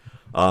wrap?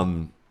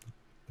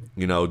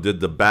 Did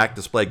the back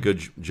display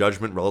good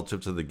judgment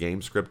relative to the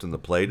game script and the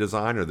play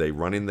design? Are they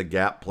running the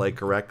gap play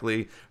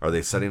correctly? Are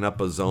they setting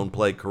up a zone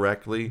play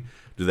correctly?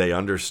 Do they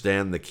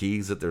understand the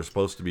keys that they're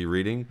supposed to be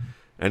reading?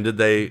 And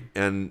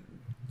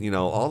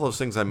all those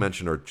things I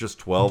mentioned are just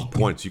 12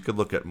 points. You could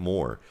look at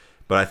more.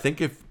 But I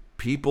think if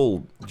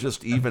people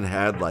just even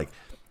had like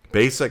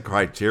basic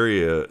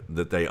criteria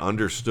that they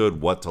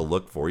understood what to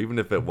look for, even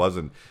if it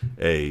wasn't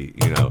a,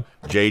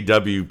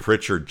 J.W.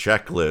 Pritchard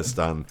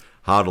checklist on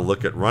how to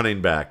look at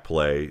running back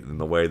play in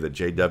the way that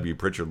J.W.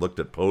 Pritchard looked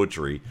at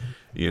poetry,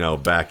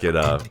 back at,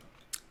 back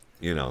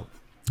in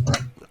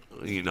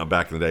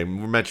the day.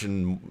 We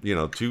mentioned,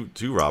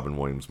 two Robin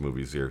Williams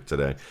movies here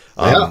today.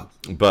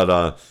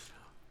 But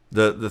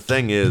the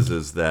thing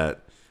is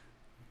that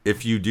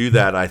if you do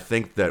that, I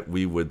think that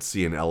we would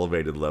see an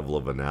elevated level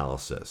of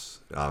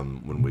analysis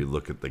when we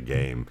look at the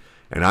game.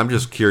 And I'm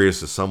just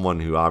curious, as someone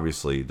who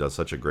obviously does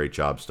such a great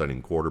job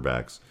studying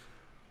quarterbacks,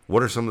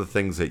 what are some of the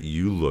things that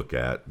you look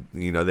at?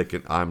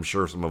 I'm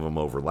sure some of them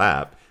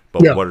overlap,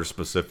 but what are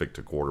specific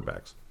to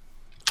quarterbacks?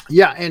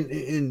 Yeah,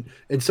 and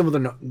some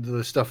of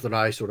the stuff that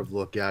I sort of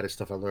look at is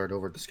stuff I learned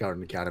over at the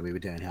Scouting Academy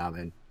with Dan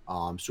Hammond.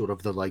 Sort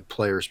of the like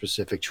player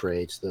specific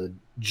traits, the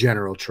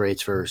general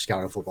traits for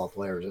scouting football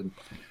players,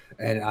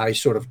 and I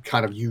sort of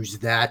kind of use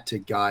that to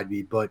guide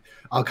me. But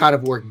I'll kind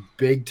of work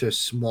big to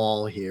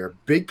small here.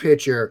 Big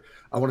picture,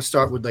 I want to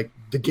start with like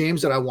the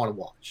games that I want to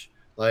watch.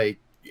 Like,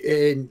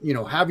 and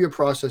have your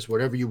process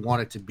whatever you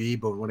want it to be.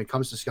 But when it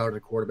comes to scouting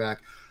a quarterback,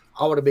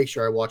 I want to make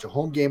sure I watch a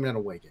home game and an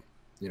away game.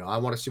 I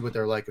want to see what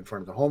they're like in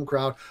front of the home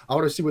crowd. I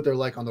want to see what they're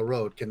like on the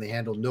road. Can they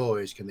handle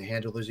noise? Can they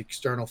handle those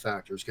external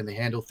factors? Can they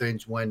handle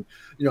things when,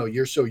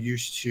 you're so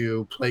used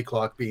to play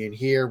clock being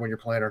here when you're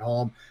playing at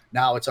home?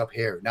 Now it's up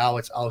here. Now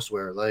it's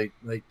elsewhere. Like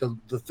the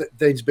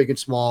things big and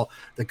small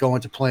that go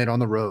into playing on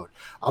the road.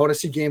 I want to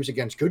see games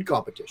against good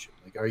competition.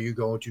 Like, are you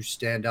going to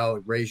stand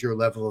out, raise your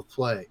level of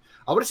play?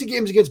 I want to see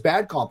games against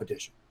bad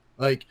competition.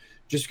 Like,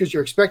 just because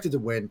you're expected to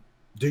win,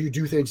 do you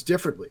do things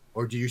differently,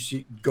 or do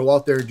you go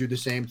out there and do the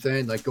same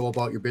thing, like go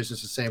about your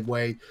business the same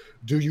way?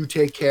 Do you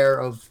take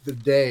care of the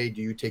day?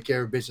 Do you take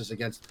care of business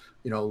against,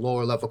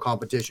 lower level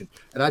competition?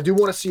 And I do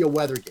want to see a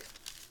weather game.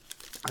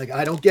 Like,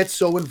 I don't get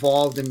so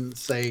involved in,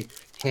 say,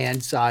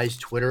 hand size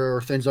Twitter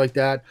or things like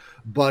that.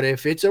 But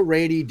if it's a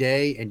rainy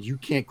day and you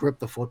can't grip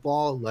the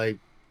football, like,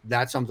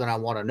 that's something I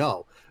want to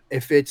know.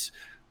 If it's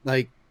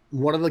like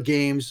one of the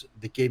games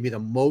that gave me the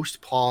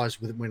most pause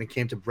when it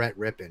came to Brett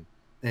Rippon,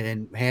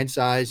 and hand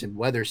size and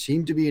weather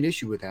seemed to be an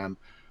issue with him,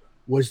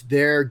 was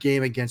their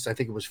game against, I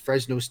think it was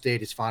Fresno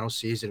State, his final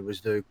season. It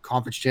was the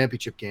conference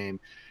championship game,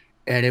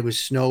 and it was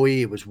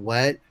snowy. It was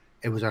wet.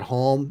 It was at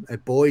home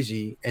at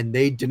Boise, and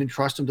they didn't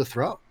trust him to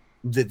throw.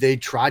 They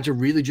tried to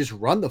really just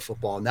run the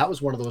football, and that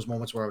was one of those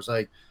moments where I was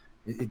like,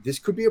 this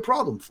could be a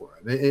problem for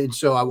him. And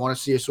so I want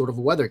to see a sort of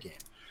a weather game.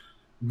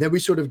 Then we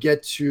sort of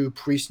get to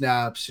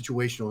pre-snap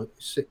situational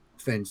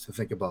things to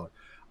think about.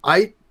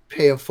 I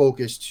pay a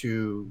focus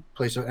to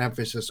place an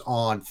emphasis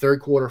on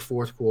third quarter,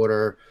 fourth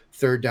quarter,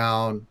 third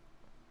down,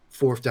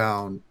 fourth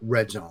down,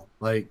 red zone.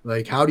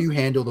 Like how do you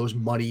handle those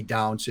money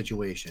down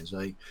situations?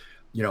 Like,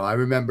 I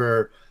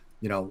remember,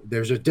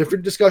 there's a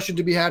different discussion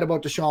to be had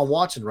about Deshaun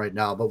Watson right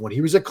now, but when he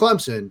was at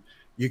Clemson,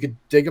 you could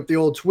dig up the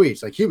old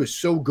tweets. Like, he was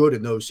so good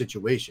in those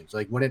situations.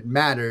 Like, when it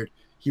mattered,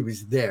 he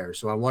was there.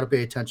 So I want to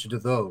pay attention to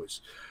those.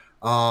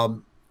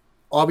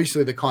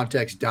 obviously the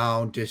context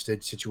down,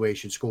 distance,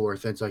 situation, score,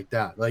 things like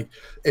that. Like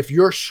if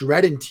you're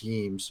shredding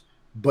teams,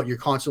 but you're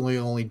constantly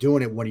only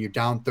doing it when you're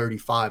down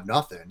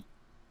 35-0,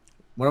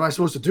 what am I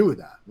supposed to do with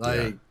that?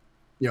 Like,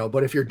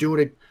 but if you're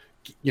doing it,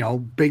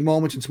 big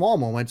moments and small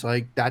moments,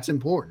 like that's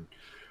important.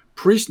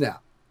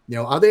 Pre-snap,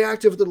 are they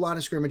active at the line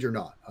of scrimmage or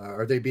not?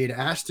 Are they being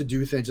asked to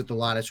do things at the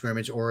line of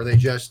scrimmage, or are they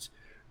just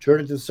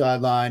turning to the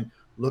sideline,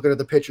 looking at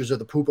the pictures of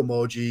the poop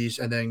emojis,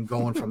 and then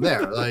going from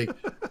there?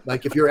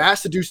 Like if you're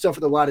asked to do stuff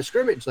at the line of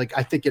scrimmage, like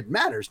I think it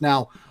matters.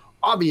 Now,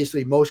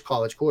 obviously, most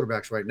college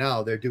quarterbacks right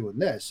now, they're doing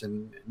this,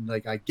 and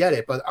like I get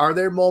it, but are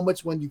there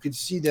moments when you could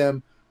see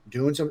them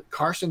doing some?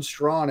 Carson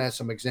Strong has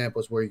some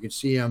examples where you could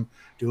see him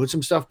doing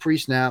some stuff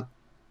pre-snap.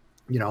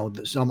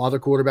 Some other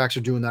quarterbacks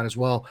are doing that as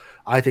well.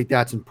 I think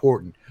that's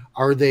important.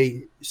 Are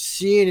they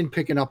seeing and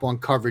picking up on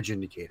coverage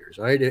indicators,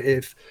 right?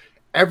 If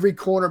every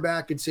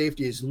cornerback and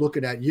safety is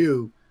looking at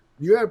you,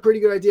 you have a pretty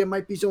good idea it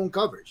might be zone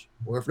coverage.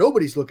 Or if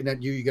nobody's looking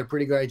at you, you got a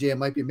pretty good idea it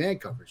might be man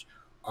coverage.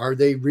 Are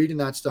they reading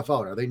that stuff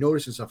out? Are they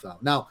noticing stuff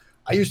out? Now,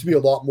 I used to be a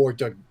lot more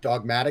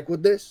dogmatic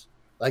with this.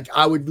 Like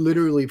I would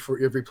literally, for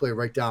every play,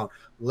 write down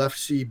left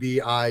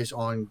CB, eyes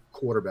on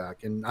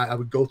quarterback, and I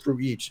would go through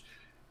each.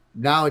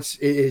 Now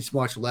it's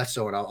much less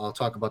so, and I'll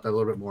talk about that a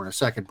little bit more in a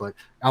second. But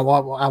I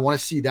want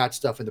to see that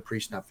stuff in the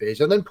pre-snap phase,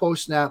 and then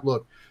post-snap.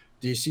 Look,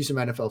 do you see some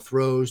NFL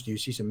throws? Do you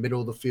see some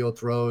middle of the field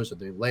throws? Are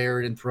they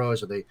layered in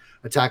throws? Are they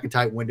attacking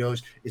tight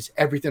windows? Is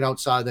everything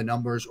outside the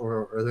numbers,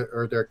 or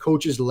are their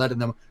coaches letting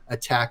them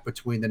attack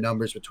between the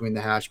numbers, between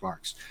the hash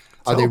marks?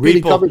 Are they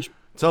reading coverage?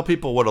 Tell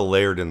people what a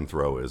layered in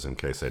throw is in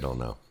case they don't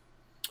know.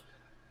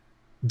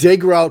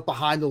 Dig route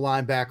behind the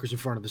linebackers in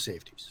front of the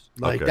safeties.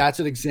 That's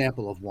an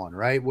example of one,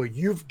 right? Where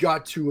you've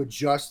got to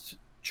adjust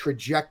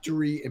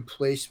trajectory and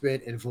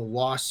placement and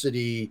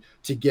velocity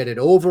to get it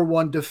over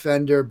one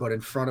defender, but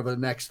in front of a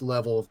next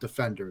level of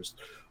defenders.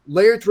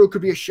 Layered throw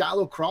could be a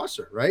shallow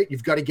crosser, right?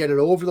 You've got to get it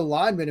over the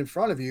lineman in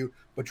front of you,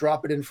 but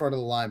drop it in front of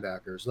the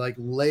linebackers. Like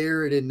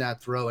layer it in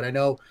that throw. And I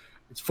know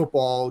it's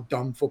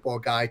dumb football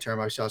guy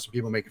term. I saw some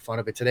people making fun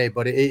of it today,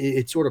 but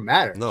it sort of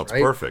matters. No, it's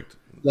right? perfect.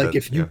 Like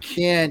if you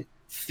can't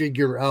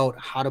figure out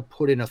how to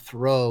put in a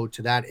throw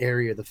to that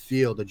area of the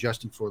field,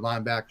 adjusting for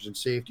linebackers and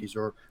safeties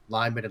or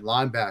linemen and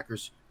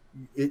linebackers,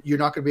 you're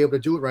not going to be able to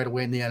do it right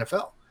away in the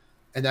NFL.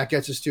 And that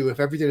gets us to, if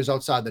everything is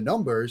outside the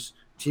numbers,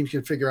 teams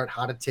can figure out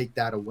how to take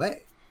that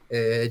away.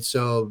 And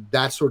so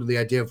that's sort of the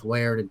idea of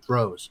layering and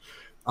throws.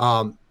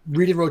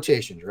 Reading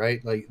rotations,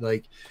 right?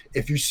 Like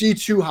if you see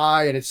too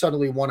high and it's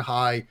suddenly one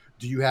high,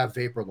 do you have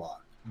vapor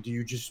lock? Do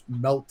you just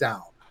melt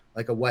down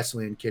like a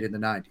Wesleyan kid in the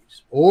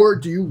 90s? Or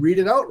do you read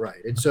it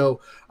outright? And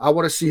so I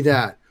want to see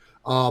that.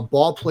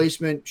 Ball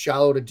placement,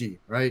 shallow to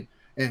deep, right?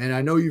 And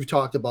I know you've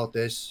talked about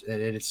this,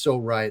 and it's so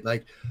right.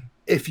 Like,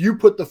 if you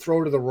put the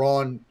throw to the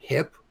wrong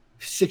hip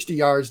 60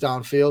 yards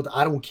downfield,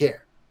 I don't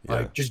care.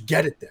 Like, just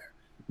get it there.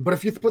 But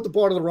if you put the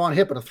ball to the wrong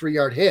hip on a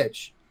 3-yard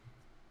hitch,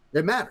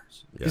 it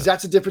matters. Because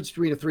that's the difference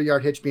between a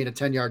 3-yard hitch being a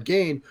 10-yard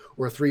gain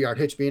or a 3-yard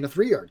hitch being a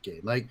 3-yard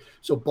gain. Like,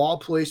 so ball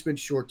placement,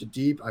 short to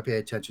deep, I pay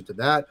attention to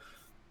that.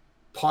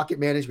 Pocket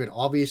management,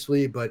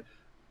 obviously, but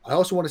I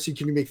also want to see,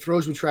 can you make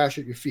throws with trash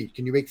at your feet?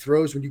 Can you make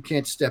throws when you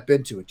can't step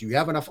into it? Do you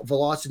have enough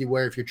velocity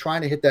where if you're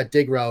trying to hit that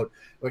dig route,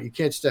 but you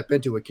can't step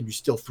into it, can you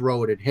still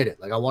throw it and hit it?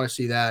 Like, I want to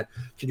see that.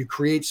 Can you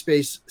create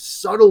space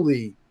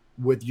subtly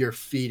with your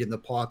feet in the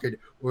pocket,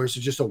 or is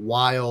it just a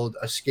wild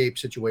escape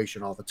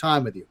situation all the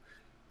time with you?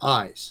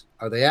 Eyes,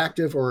 are they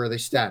active or are they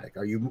static?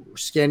 Are you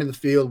scanning the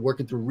field,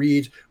 working through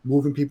reads,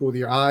 moving people with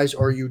your eyes,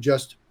 or are you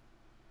just,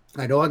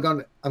 I know I'm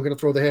gonna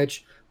throw the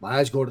hitch, my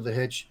eyes go to the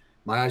hitch,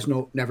 my eyes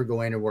never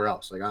go anywhere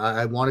else. Like,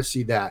 I want to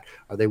see that.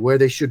 Are they where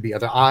they should be? Are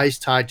their eyes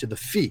tied to the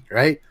feet,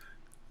 right?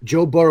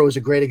 Joe Burrow is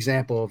a great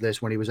example of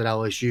this when he was at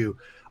LSU.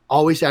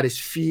 Always had his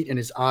feet and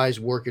his eyes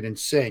working in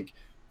sync.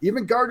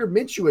 Even Gardner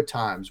Minshew at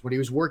times when he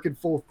was working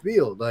full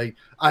field. Like,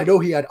 I know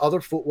he had other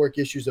footwork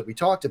issues that we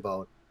talked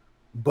about,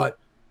 but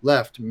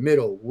left,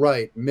 middle,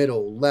 right,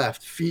 middle,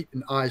 left, feet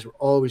and eyes were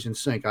always in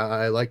sync.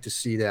 I like to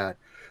see that.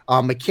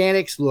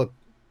 Mechanics, look,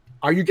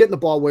 are you getting the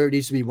ball where it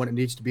needs to be when it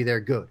needs to be there?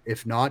 Good.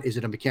 If not, is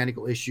it a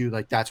mechanical issue?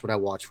 Like, that's what I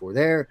watch for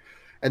there.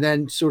 And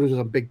then sort of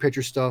some big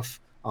picture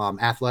stuff,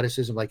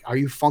 athleticism. Like, are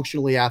you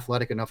functionally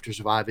athletic enough to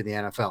survive in the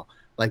NFL?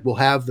 Like, we'll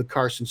have the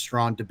Carson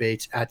Strong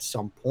debates at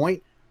some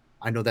point.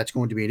 I know that's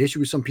going to be an issue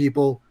with some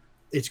people.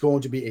 It's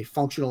going to be a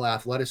functional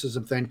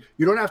athleticism thing.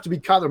 You don't have to be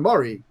Kyler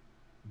Murray,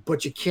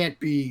 but you can't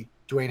be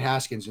Dwayne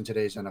Haskins in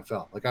today's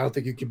NFL. Like, I don't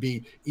think you can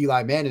be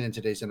Eli Manning in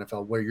today's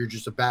NFL, where you're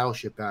just a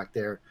battleship back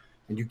there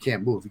and you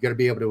can't move. You got to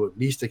be able to at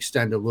least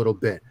extend a little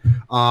bit.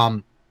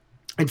 And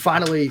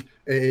finally,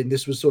 and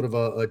this was sort of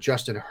a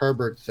Justin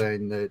Herbert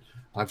thing that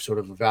I've sort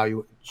of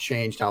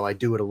changed how I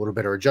do it a little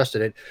bit or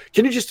adjusted it.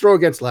 Can you just throw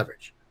against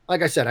leverage?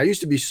 Like I said, I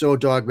used to be so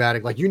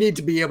dogmatic. Like, you need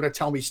to be able to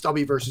tell me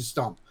stubby versus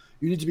stump.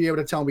 You need to be able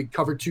to tell me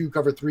cover 2,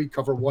 cover 3,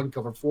 cover 1,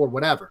 cover 4,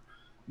 whatever.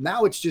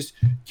 Now it's just,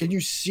 can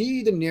you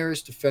see the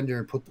nearest defender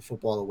and put the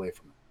football away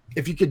from him?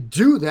 If you could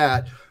do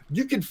that,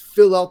 you could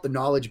fill out the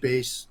knowledge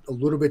base a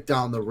little bit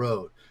down the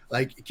road.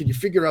 Like, can you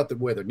figure out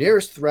where the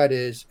nearest threat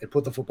is and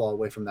put the football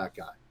away from that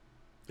guy?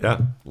 Yeah,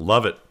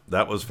 love it.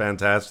 That was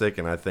fantastic,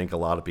 and I think a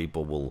lot of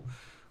people will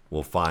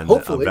find a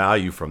Hopefully.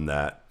 value from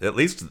that. At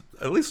least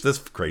this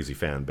crazy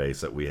fan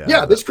base that we have.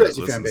 Yeah, this that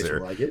crazy fan listens base here.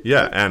 will like it.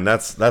 Yeah, and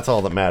that's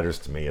all that matters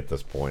to me at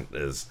this point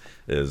is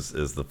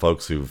the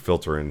folks who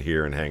filter in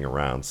here and hang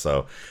around.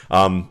 So,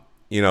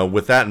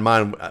 with that in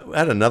mind, I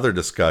had another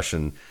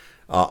discussion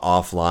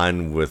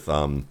offline with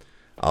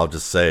I'll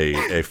just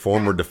say a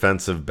former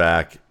defensive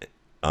back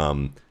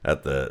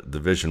at the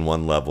Division I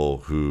level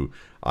who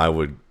I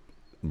would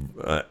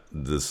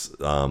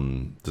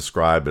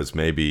describe as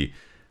maybe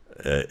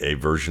a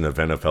version of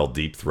NFL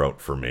deep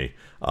throat for me.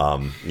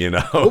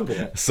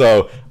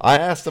 So I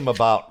asked him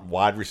about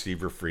wide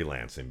receiver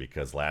freelancing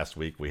because last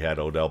week we had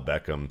Odell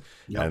Beckham,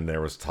 and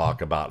there was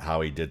talk about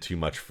how he did too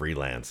much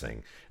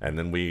freelancing, and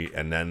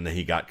then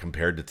he got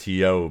compared to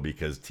T.O.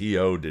 because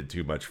T.O. did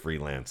too much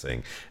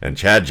freelancing, and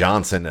Chad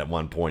Johnson at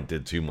one point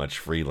did too much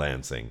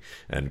freelancing,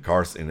 and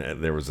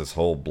Carson. There was this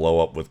whole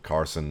blow up with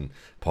Carson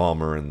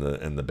Palmer and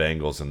the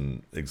Bengals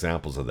and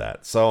examples of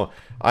that. So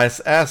I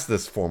asked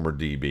this former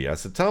DB, I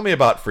said, tell me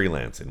about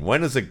freelancing.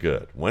 When is it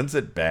good? When's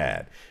it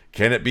bad?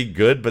 Can it be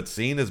good but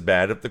seen as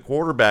bad if the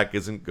quarterback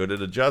isn't good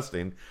at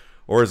adjusting?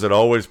 Or is it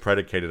always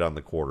predicated on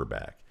the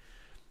quarterback?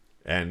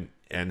 And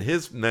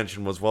his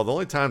mention was, well, the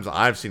only times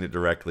I've seen it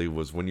directly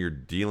was when you're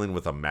dealing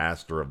with a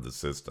master of the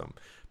system.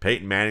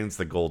 Peyton Manning's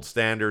the gold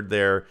standard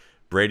there.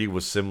 Brady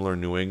was similar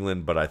in New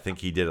England, but I think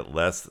he did it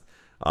less.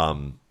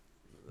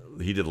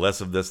 He did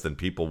less of this than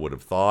people would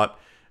have thought.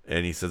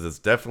 And he says it's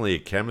definitely a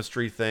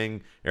chemistry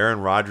thing.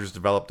 Aaron Rodgers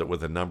developed it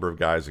with a number of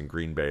guys in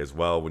Green Bay as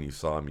well. When you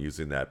saw him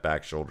using that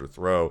back shoulder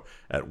throw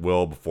at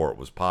will before it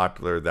was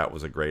popular, that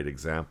was a great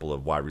example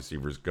of wide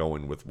receivers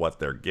going with what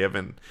they're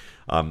given.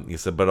 He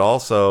said, but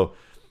also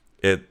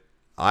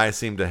I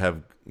seem to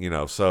have,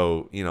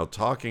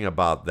 talking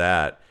about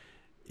that,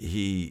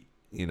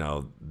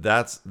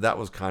 that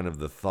was kind of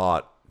the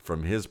thought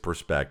from his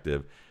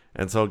perspective.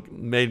 And so it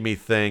made me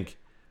think,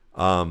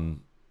 but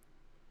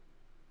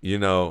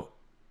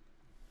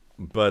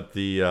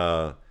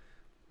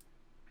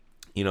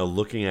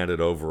looking at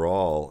it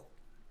overall,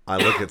 I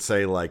look at,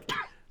 say, like,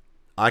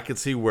 I could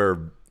see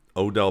where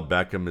Odell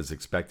Beckham is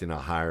expecting a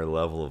higher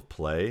level of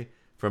play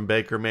from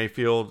Baker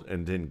Mayfield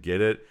and didn't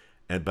get it.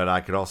 But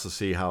I could also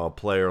see how a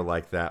player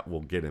like that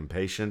will get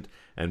impatient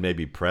and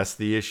maybe press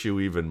the issue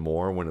even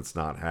more when it's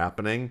not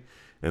happening,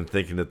 and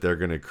thinking that they're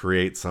going to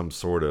create some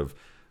sort of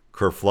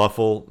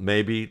kerfluffle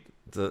maybe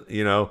to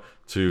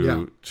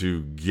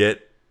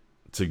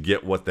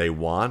get what they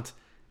want,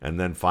 and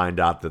then find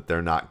out that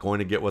they're not going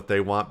to get what they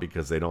want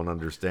because they don't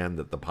understand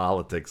that the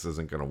politics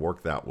isn't going to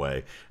work that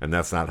way, and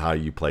that's not how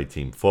you play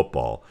team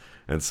football.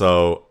 And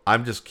so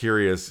I'm just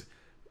curious,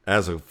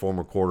 as a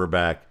former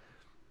quarterback,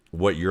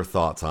 what your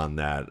thoughts on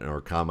that,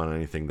 or comment on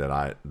anything that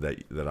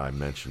I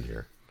mentioned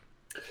here.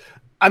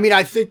 I mean,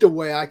 I think the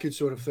way I could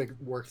sort of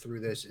work through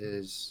this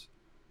is,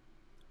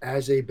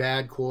 as a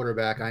bad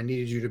quarterback, I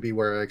needed you to be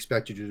where I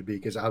expected you to be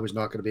because I was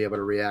not going to be able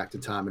to react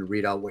in time and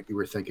read out what you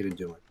were thinking and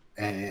doing.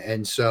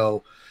 And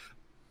so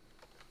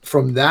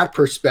from that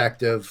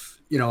perspective,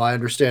 I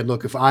understand,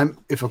 look,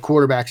 if a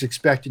quarterback's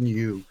expecting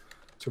you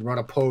to run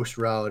a post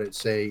route at,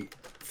 say,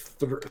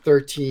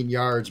 13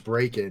 yards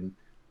breaking,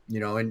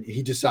 and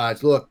he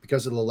decides, look,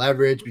 because of the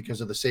leverage, because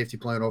of the safety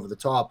playing over the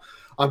top,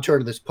 I'm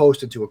turning this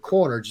post into a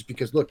corner just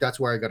because, look, that's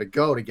where I got to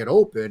go to get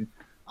open.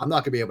 I'm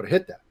not going to be able to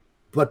hit that.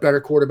 But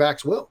better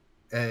quarterbacks will,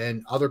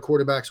 and other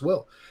quarterbacks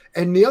will.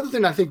 And the other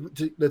thing I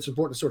think that's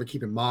important to sort of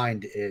keep in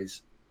mind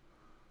is,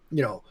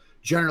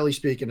 generally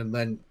speaking, and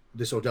then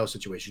this Odell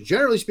situation,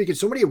 generally speaking,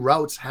 so many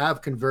routes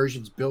have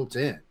conversions built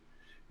in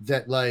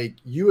that, like,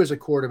 you as a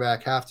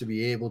quarterback have to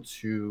be able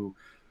to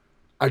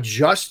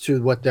adjust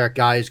to what that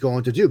guy is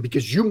going to do,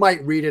 because you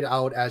might read it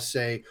out as,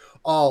 say,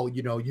 oh,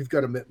 you've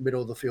got a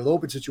middle of the field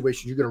open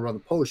situation. You're going to run the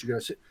post. You're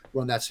going to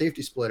run that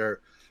safety splitter.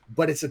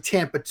 But it's a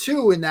Tampa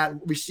 2, and that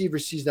receiver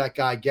sees that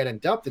guy get in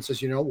depth and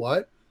says, you know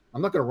what?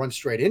 I'm not going to run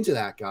straight into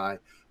that guy.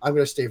 I'm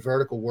going to stay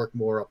vertical, work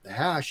more up the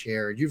hash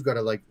here, and you've got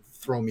to, like,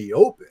 throw me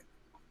open.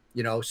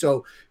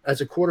 So as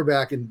a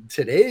quarterback in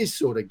today's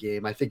sort of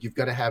game, I think you've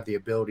got to have the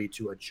ability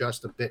to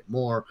adjust a bit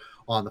more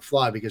on the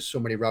fly because so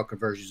many route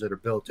conversions that are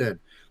built in.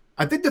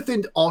 I think the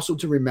thing also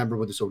to remember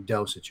with this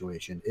Odell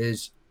situation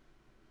is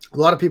a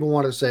lot of people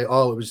want to say,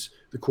 oh, it was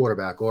the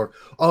quarterback, or,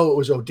 oh, it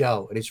was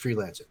Odell and he's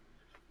freelancing.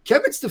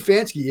 Kevin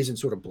Stefanski isn't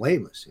sort of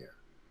blameless here.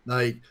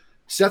 Like,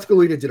 Seth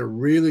Goleta did a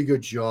really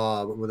good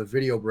job with a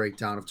video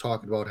breakdown of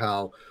talking about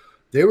how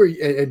they were,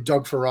 and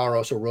Doug Farrar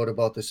also wrote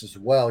about this as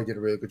well. He did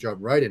a really good job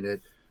writing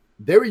it.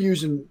 They were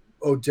using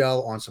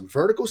Odell on some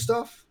vertical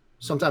stuff,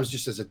 sometimes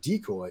just as a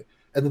decoy,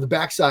 and then the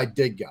backside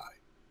dig guy.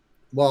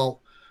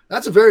 Well,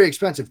 that's a very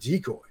expensive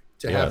decoy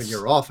to have in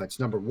your offense,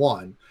 number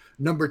one.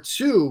 Number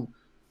two,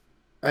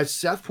 as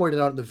Seth pointed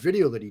out in the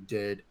video that he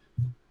did,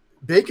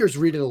 Baker's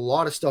reading a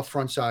lot of stuff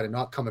front side and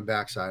not coming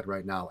backside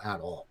right now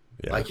at all.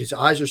 Yeah. Like, his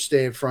eyes are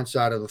staying front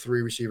side of the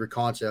three receiver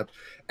concept.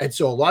 And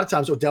so a lot of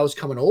times Odell's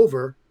coming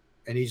over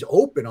and he's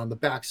open on the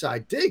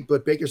backside dig,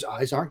 but Baker's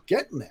eyes aren't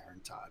getting there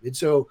in time. And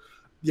so,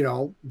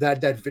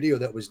 that video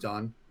that was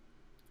done,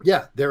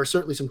 yeah, there are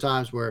certainly some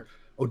times where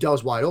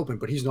Odell's wide open,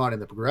 but he's not in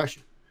the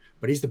progression.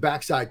 But he's the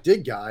backside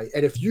dig guy.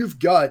 And if you've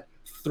got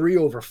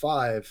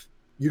 3/5,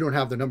 you don't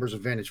have the numbers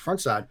advantage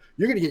front side,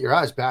 you're going to get your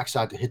eyes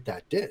backside to hit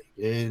that dig.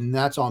 And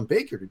that's on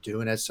Baker to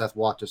do. And as Seth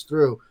walked us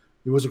through,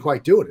 he wasn't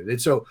quite doing it.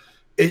 And so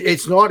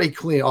it's not a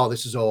clean,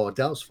 this is all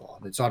Odell's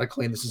fault. It's not a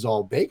clean, this is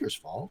all Baker's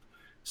fault.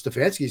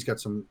 Stefanski's got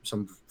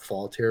some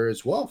fault here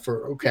as well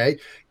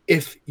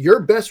if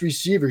your best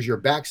receiver is your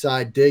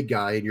backside dig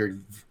guy and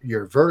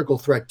your vertical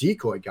threat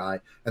decoy guy,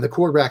 and the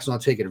quarterback's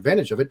not taking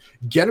advantage of it,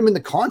 get him in the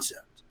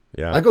concept.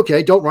 Yeah.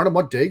 Don't run him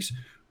on digs,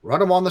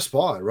 run him on the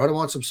spot, run him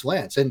on some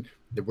slants. And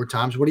there were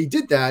times when he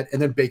did that,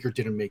 and then Baker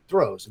didn't make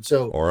throws. And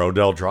so, or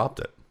Odell dropped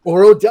it.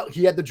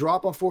 He had the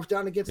drop on 4th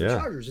down against the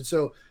Chargers. And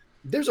so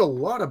there's a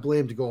lot of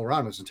blame to go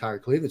around this entire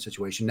Cleveland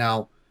situation.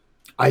 Now,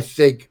 I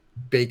think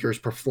Baker's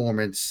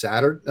performance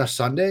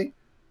Sunday,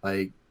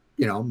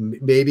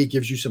 maybe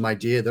gives you some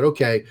idea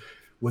that,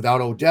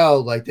 without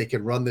Odell, they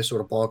can run this sort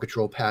of ball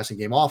control passing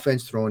game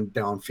offense, throwing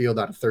downfield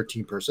out of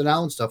 13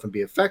 personnel and stuff and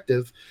be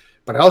effective.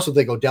 But I also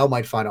think Odell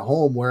might find a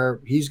home where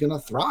he's going to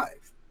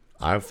thrive.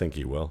 I think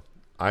he will.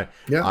 I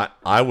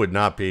would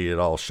not be at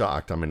all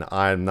shocked. I mean,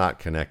 I'm not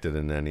connected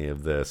in any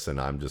of this,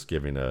 and I'm just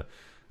giving a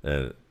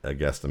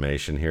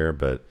guesstimation here,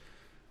 but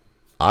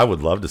I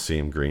would love to see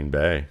him Green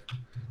Bay.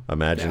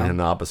 Imagine him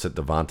opposite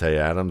Devontae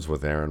Adams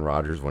with Aaron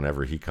Rodgers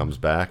whenever he comes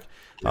back.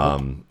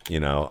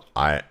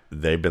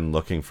 They've been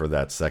looking for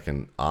that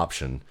second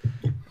option,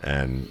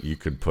 and you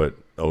could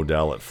put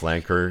Odell at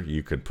flanker.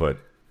 You could put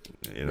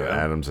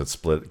Adams at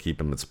split, keep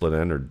him at split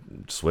end, or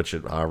switch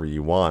it however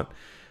you want,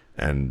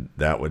 and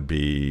that'd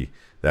be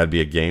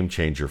a game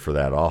changer for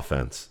that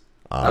offense.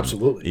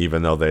 Absolutely.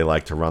 Even though they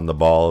like to run the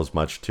ball as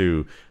much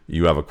too,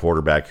 you have a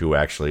quarterback who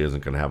actually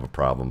isn't going to have a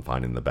problem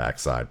finding the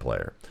backside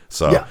player.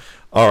 So,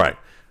 all right.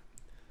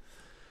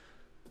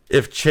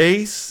 If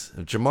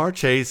Ja'Marr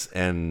Chase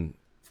and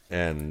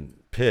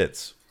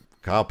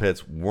Kyle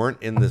Pitts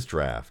weren't in this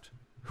draft,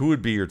 who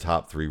would be your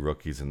top 3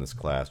 rookies in this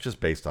class,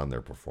 just based on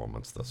their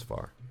performance thus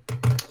far?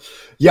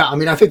 Yeah, I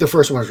mean, I think the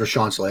first one is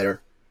Rashawn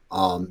Slater,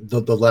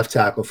 the left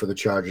tackle for the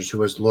Chargers,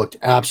 who has looked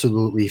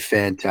absolutely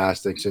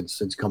fantastic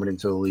since coming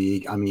into the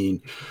league. I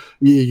mean,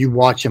 you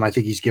watch him, I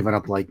think he's given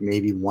up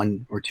maybe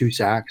 1 or 2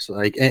 sacks.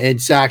 And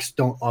sacks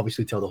don't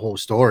obviously tell the whole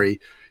story.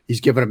 He's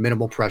given up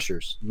minimal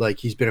pressures.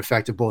 He's been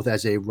effective both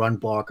as a run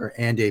blocker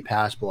and a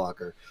pass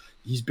blocker.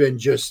 He's been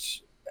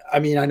I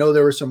know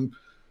there were some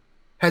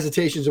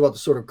hesitations about the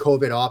sort of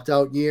COVID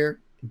opt-out year,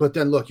 but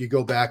then look, you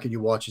go back and you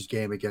watch his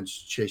game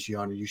against Chase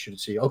Young, and you should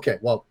see,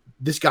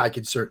 this guy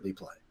can certainly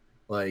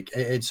play.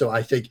 And so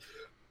I think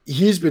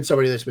he's been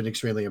somebody that's been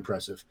extremely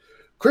impressive.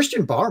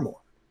 Christian Barmore.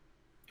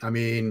 I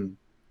mean,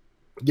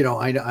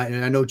 I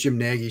know Jim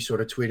Nagy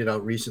sort of tweeted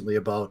out recently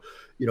about,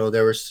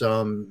 there was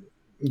some,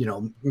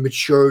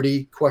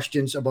 maturity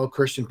questions about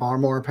Christian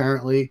Barmore.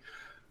 Apparently,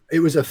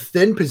 it was a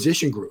thin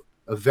position group,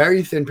 a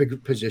very thin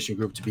position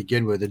group to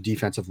begin with, the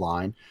defensive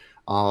line.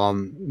 A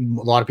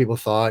lot of people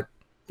thought,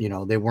 they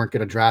weren't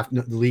going to draft,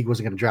 the league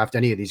wasn't going to draft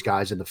any of these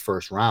guys in the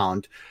first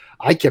round.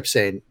 I kept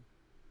saying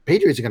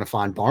Patriots are going to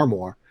find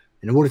Barmore,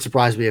 and it wouldn't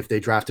surprise me if they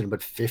drafted him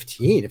at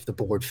 15 if the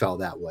board fell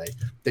that way.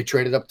 They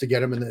traded up to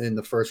get him in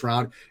the first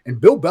round.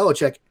 And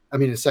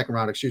in the second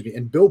round,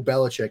 and Bill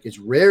Belichick is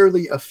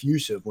rarely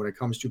effusive when it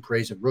comes to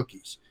praising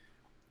rookies.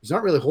 He's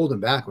not really holding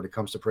back when it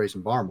comes to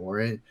praising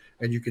Barmore,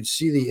 and you can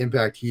see the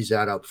impact he's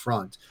had up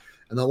front.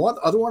 And the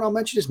other one I'll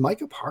mention is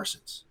Micah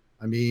Parsons.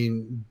 I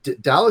mean,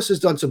 Dallas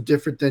has done some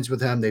different things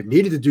with him. They've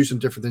needed to do some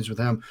different things with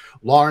him.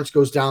 Lawrence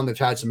goes down. They've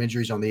had some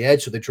injuries on the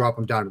edge, so they drop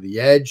him down to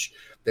the edge.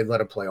 They've let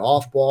him play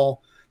off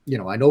ball.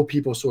 I know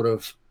people sort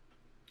of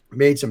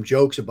made some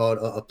jokes about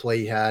a play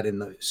he had in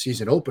the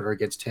season opener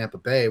against Tampa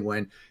Bay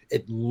when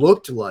it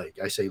looked like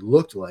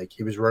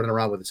he was running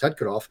around with his head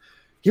cut off.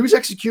 He was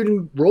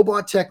executing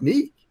robot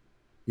technique.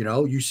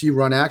 You see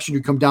run action,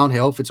 you come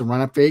downhill. If it's a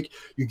run up fake,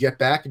 you get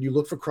back and you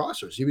look for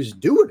crossers. He was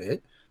doing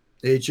it.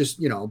 It's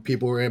just,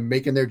 people were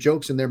making their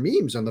jokes and their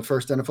memes on the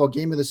first NFL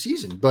game of the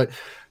season. But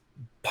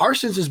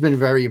Parsons has been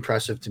very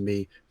impressive to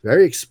me,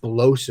 very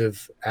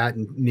explosive at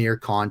near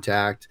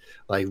contact,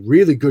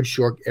 really good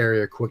short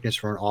area quickness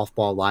for an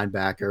off-ball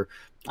linebacker.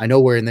 I know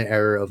we're in the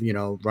era of,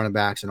 running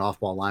backs and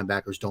off-ball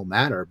linebackers don't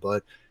matter,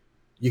 but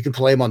you can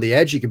play him on the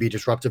edge. He can be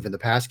disruptive in the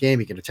pass game.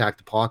 He can attack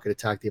the pocket,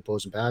 attack the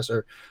opposing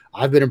passer.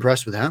 I've been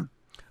impressed with him.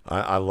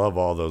 I love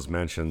all those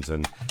mentions,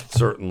 and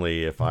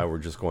certainly if I were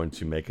just going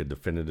to make a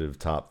definitive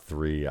top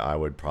 3, I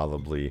would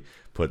probably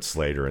put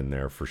Slater in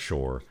there for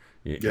sure.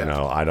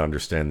 I'd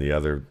understand the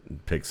other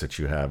picks that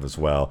you have as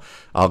well.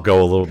 I'll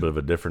go a little bit of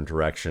a different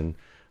direction.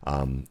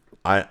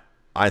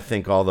 I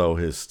think although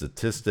his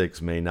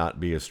statistics may not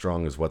be as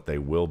strong as what they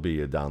will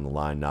be down the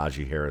line,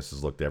 Najee Harris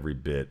has looked every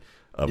bit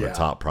of a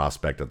top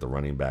prospect at the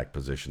running back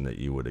position that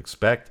you would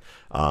expect.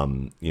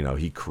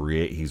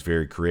 He's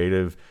very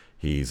creative.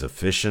 He's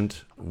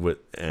efficient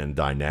and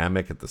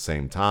dynamic at the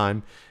same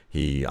time.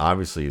 He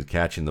obviously is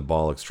catching the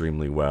ball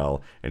extremely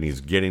well, and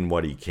he's getting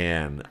what he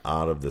can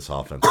out of this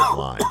offensive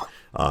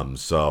line.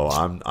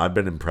 So I've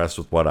been impressed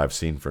with what I've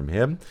seen from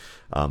him.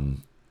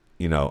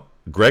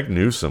 Greg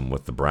Newsome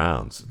with the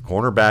Browns.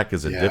 Cornerback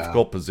is a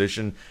difficult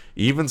position.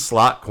 Even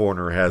slot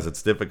corner has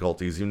its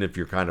difficulties, even if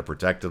you're kind of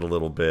protected a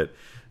little bit.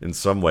 In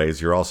some ways,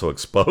 you're also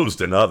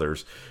exposed in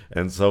others.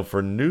 And so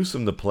for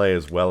Newsome to play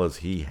as well as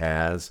he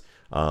has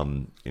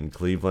in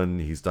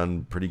Cleveland, he's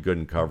done pretty good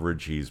in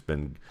coverage. He's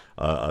been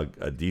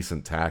a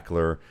decent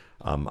tackler.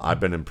 I've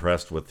been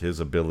impressed with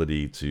his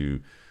ability to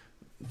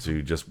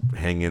just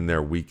hang in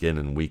there week in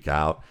and week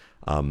out.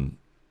 And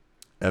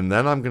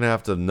then I'm going to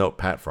have to note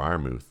Pat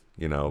Freiermuth.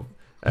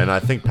 And I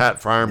think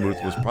Pat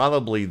Freiermuth was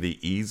probably the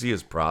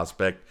easiest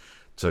prospect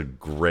to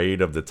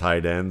grade of the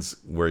tight ends,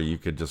 where you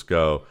could just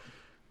go,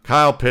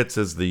 Kyle Pitts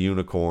is the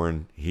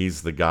unicorn.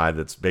 He's the guy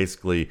that's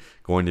basically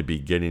going to be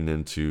getting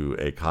into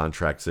a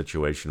contract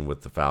situation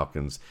with the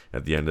Falcons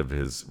at the end of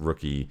his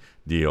rookie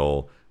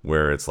deal,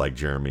 where it's like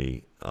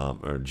Jeremy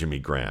or Jimmy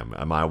Graham.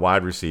 Am I a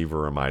wide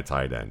receiver or am I a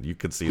tight end? You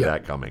could see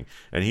that coming.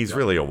 And he's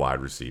really a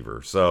wide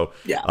receiver. So,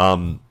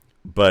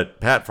 but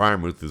Pat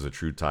Freiermuth is a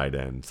true tight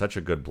end, such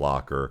a good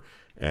blocker,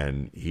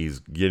 and he's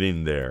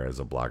getting there as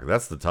a blocker.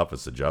 That's the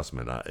toughest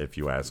adjustment, if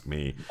you ask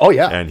me. Oh,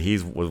 yeah. And he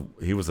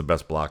was the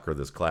best blocker of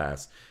this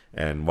class.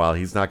 And while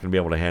he's not going to be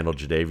able to handle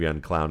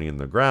Jadeveon Clowney in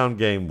the ground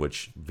game,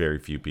 which very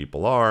few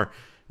people are,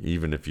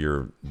 even if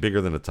you're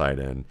bigger than a tight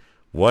end,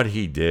 what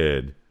he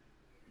did,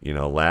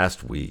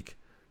 last week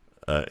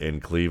in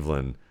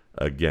Cleveland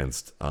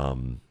against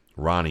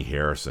Ronnie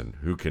Harrison,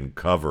 who can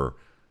cover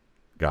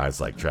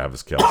guys like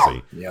Travis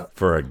Kelce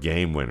for a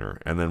game winner.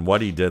 And then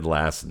what he did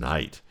last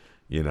night,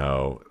 this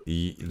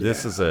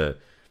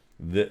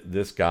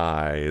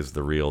guy is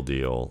the real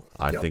deal.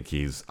 I think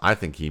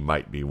he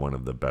might be one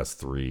of the best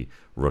 3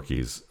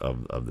 rookies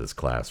of this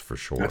class for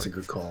sure. That's a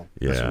good call.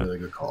 Yeah. That's a really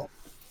good call.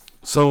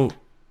 So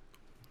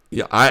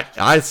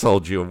I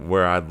told you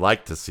where I'd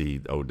like to see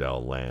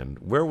Odell land.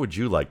 Where would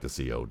you like to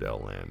see Odell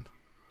land?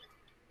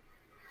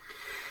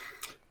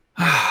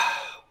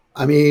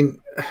 I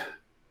mean,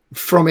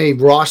 from a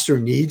roster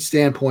need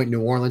standpoint,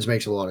 New Orleans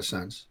makes a lot of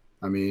sense.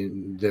 I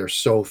mean, they're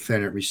so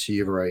thin at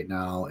receiver right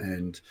now.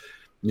 And,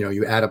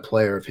 you add a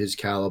player of his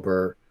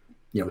caliber,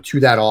 to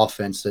that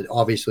offense that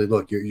obviously,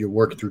 look, you're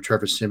working through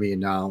Trevor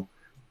Siemian now,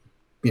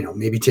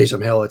 maybe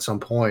Taysom Hill at some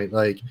point.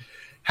 Like,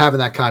 having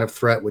that kind of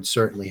threat would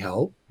certainly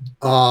help.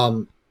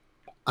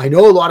 I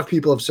know a lot of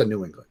people have said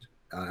New England.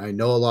 I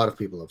know a lot of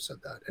people have said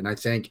that. And I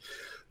think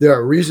there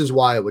are reasons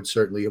why it would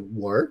certainly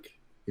work.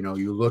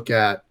 You look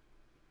at,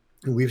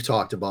 we've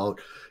talked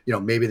about,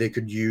 maybe they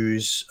could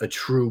use a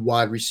true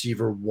wide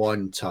receiver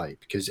 1 type,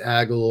 because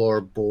Aguilar,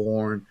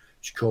 Bourne,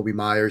 Jacoby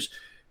Myers,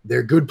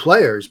 they're good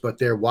players, but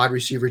they're wide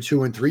receiver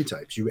 2 and 3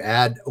 types. You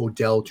add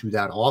Odell to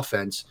that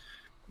offense,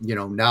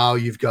 now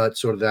you've got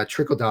sort of that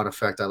trickle down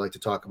effect I like to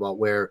talk about,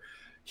 where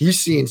he's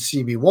seeing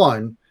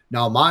CB1.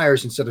 Now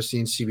Myers, instead of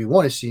seeing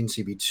CB1, is seeing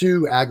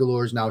CB2.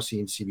 Aguilar is now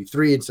seeing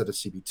CB3 instead of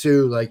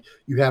CB2. Like,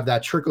 you have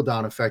that trickle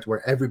down effect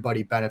where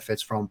everybody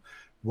benefits from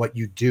what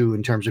you do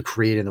in terms of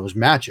creating those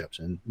matchups.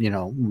 And,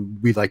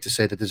 we'd like to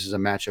say that this is a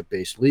matchup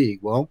based league.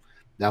 Well,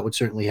 that would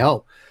certainly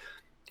help.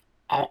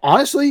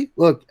 Honestly,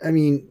 look, I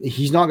mean,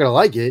 he's not going to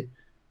like it.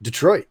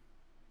 Detroit,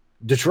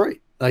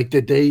 like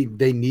that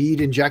they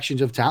need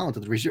injections of talent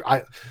at the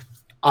receiver.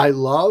 I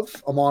love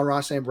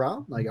Amon-Ra St.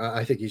 Brown. Like,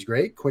 I think he's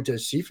great.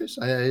 Quintez Cephas,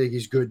 I think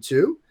he's good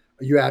too.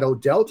 You add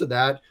Odell to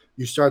that,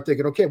 you start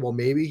thinking, okay, well,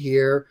 maybe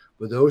here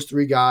with those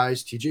 3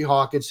 guys, TJ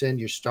Hawkinson,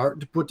 you're starting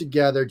to put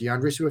together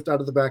DeAndre Swift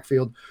out of the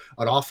backfield,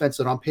 an offense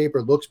that on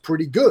paper looks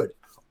pretty good.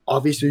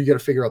 Obviously, you got to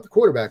figure out the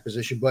quarterback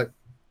position, but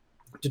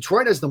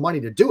Detroit has the money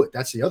to do it.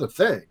 That's the other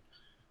thing.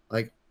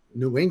 Like,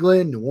 New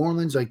England, New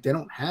Orleans, like, they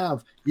don't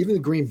have, even the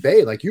Green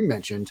Bay, like you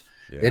mentioned,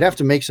 they'd have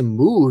to make some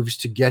moves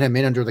to get him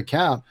in under the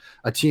cap.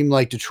 A team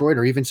like Detroit,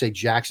 or even say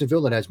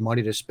Jacksonville, that has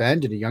money to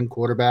spend and a young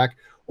quarterback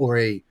or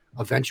a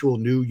eventual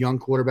new young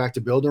quarterback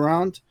to build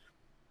around,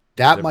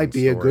 that might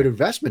be a good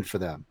investment for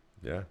them.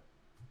 Yeah,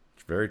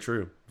 it's very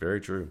true.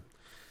 Very true.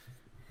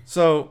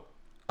 So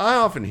I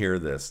often hear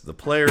this, the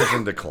player's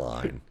in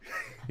decline.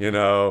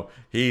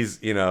 He's,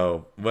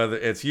 whether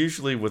it's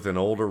usually with an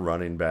older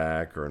running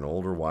back or an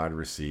older wide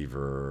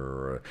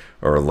receiver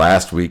or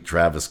last week,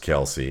 Travis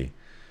Kelce.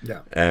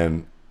 Yeah.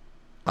 And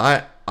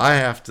I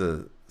have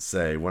to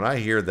say, when I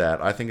hear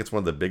that, I think it's one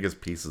of the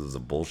biggest pieces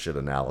of bullshit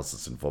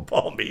analysis in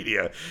football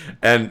media.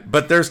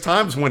 But there's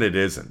times when it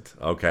isn't,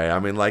 okay? I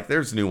mean, like,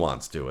 there's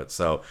nuance to it.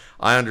 So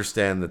I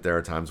understand that there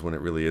are times when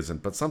it really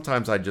isn't, but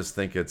sometimes I just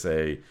think it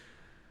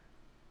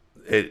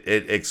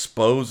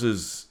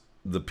exposes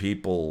the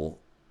people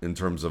in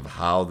terms of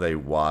how they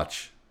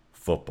watch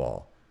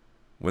football.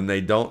 When they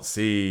don't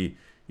see,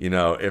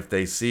 if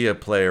they see a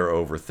player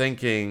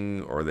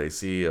overthinking, or they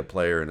see a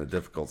player in a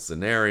difficult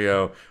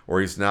scenario,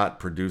 or he's not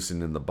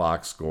producing in the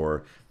box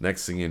score,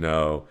 next thing you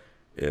know,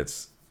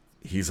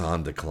 he's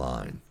on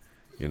decline.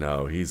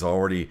 He's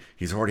already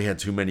had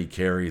too many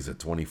carries at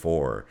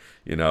 24,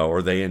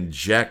 or they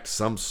inject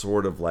some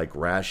sort of like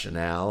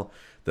rationale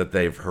that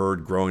they've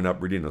heard growing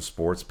up reading a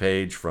sports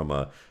page from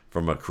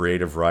a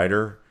creative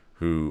writer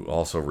who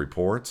also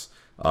reports,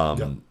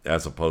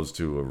 as opposed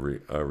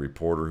to a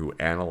reporter who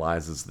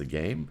analyzes the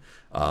game.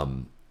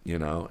 And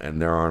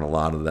there aren't a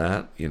lot of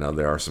that.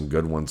 There are some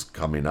good ones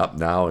coming up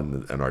now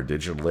in our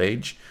digital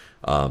age.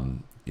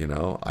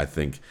 I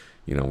think,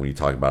 when you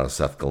talk about a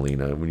Seth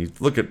Galina, when you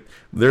look at,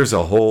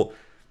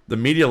 the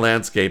media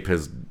landscape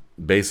has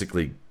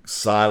basically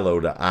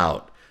siloed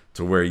out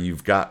to where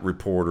you've got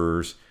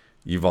reporters,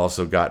 you've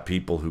also got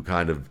people who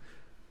kind of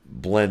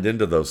blend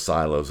into those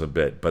silos a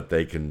bit, but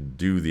they can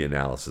do the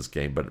analysis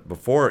game. But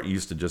before, it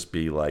used to just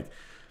be like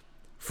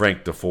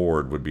Frank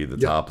DeFord would be the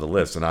top of the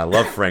list. And I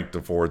love Frank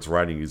DeFord's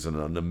writing. He's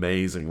an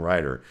amazing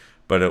writer.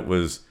 But it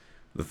was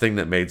the thing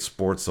that made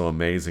sports so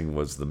amazing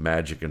was the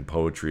magic and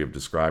poetry of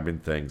describing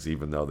things,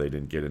 even though they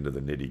didn't get into the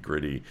nitty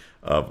gritty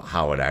of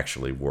how it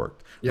actually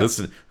worked.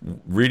 Listen,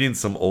 reading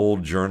some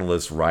old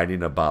journalists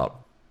writing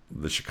about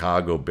the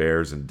Chicago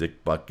Bears and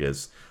Dick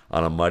Butkus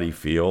on a muddy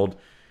field,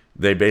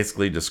 they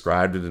basically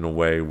described it in a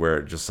way where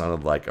it just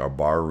sounded like a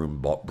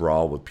barroom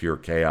brawl with pure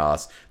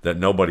chaos that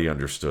nobody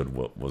understood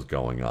what was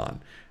going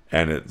on.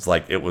 And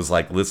it was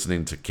like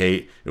listening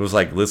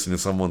to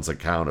someone's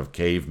account of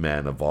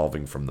cavemen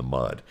evolving from the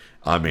mud.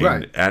 I mean,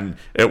 right. And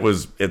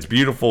it's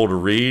beautiful to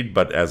read,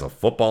 but as a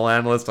football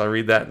analyst, I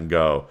read that and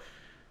go,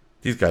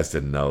 these guys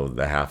didn't know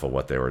the half of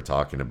what they were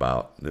talking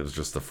about. It was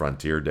just the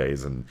frontier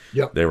days, and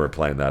they were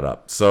playing that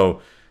up.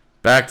 So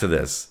back to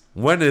this.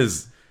 When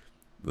is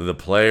the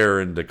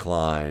player in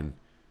decline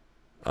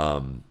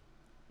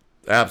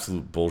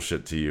absolute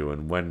bullshit to you,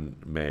 and when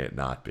may it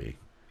not be?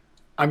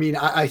 I mean,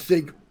 I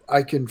think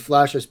I can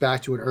flash us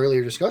back to an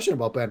earlier discussion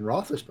about Ben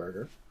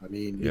Roethlisberger. I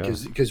mean,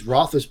 because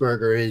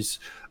Roethlisberger is,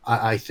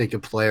 I think, a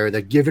player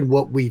that, given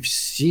what we've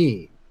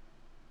seen,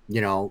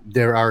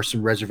 there are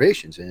some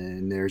reservations,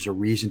 and there's a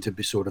reason to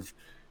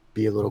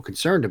be a little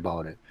concerned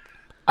about it.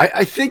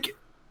 I think,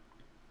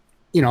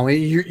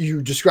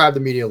 you describe the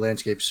media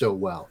landscape so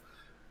well.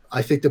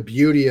 I think the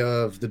beauty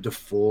of the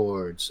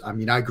DeFords, I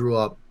mean, I grew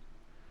up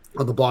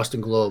on the Boston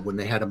Globe when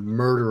they had a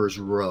murderer's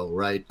row,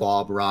 right?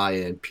 Bob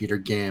Ryan, Peter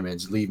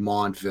Gammons, Lee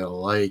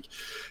Montville. Like,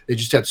 they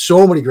just had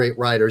so many great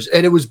writers.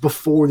 And it was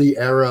before the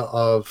era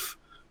of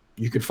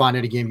you could find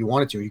any game you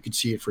wanted to. You could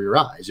see it for your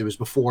eyes. It was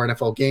before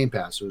NFL Game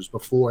Pass. It was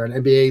before an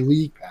NBA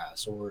League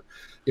Pass, or,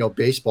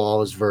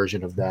 baseball's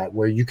version of that,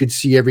 where you could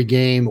see every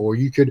game, or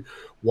you could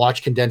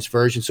watch condensed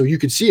versions so you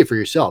could see it for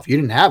yourself. You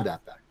didn't have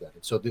that back then.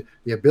 So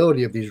the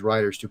ability of these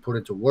writers to put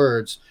into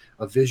words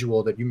a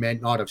visual that you may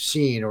not have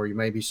seen, or you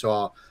maybe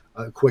saw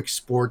a quick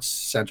Sports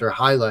Center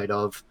highlight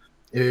of,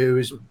 it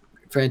was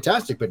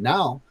fantastic. But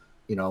now,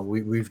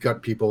 we've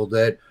got people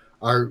that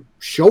are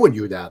showing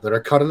you that are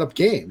cutting up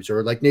games,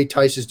 or like Nate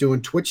Tice is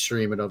doing Twitch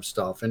streaming of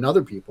stuff, and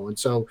other people. And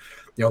so,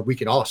 we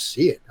can all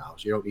see it now.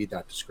 So you don't need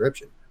that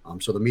description.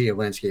 So the media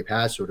landscape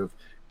has sort of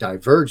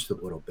diverged a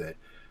little bit,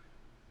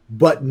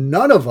 but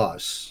none of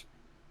us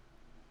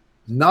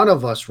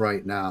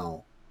right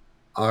now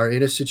are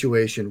in a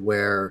situation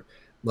where,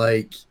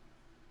 like,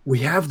 we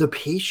have the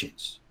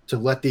patience to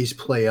let these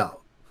play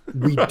out.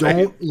 We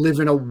don't live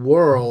in a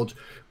world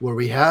where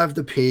we have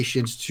the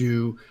patience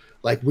to,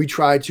 like we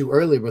tried to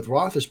earlier with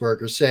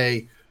Roethlisberger,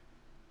 say,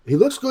 he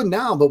looks good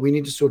now, but we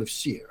need to sort of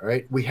see it,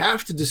 right? We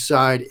have to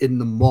decide in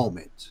the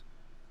moment,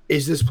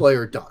 is this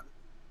player done?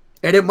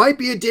 And it might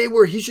be a day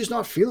where he's just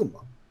not feeling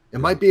well. It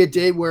might be a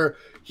day where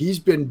he's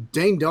been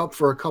dinged up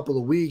for a couple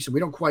of weeks and we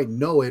don't quite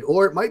know it.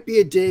 Or it might be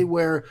a day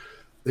where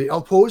the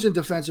opposing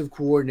defensive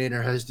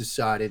coordinator has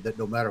decided that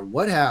no matter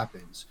what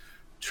happens,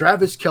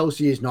 Travis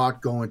Kelce is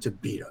not going to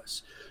beat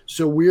us.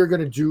 So we're going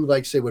to do,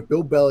 like, say, what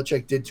Bill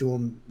Belichick did to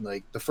him,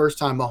 like the first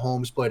time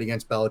Mahomes played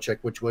against Belichick,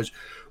 which was,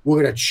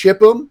 we're going to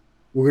chip him,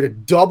 we're going to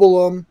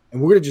double him, and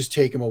we're going to just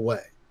take him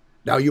away.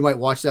 Now, you might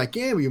watch that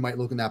game, or you might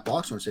look in that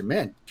box score and say,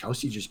 man,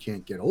 Kelce just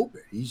can't get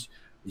open. Is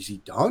he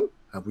done?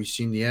 Have we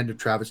seen the end of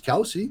Travis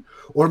Kelce?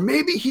 Or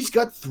maybe he's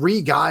got three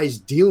guys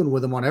dealing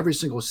with him on every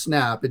single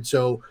snap. And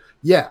so,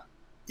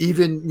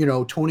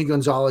 even, Tony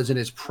Gonzalez in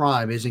his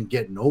prime isn't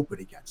getting open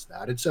against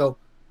that. And so,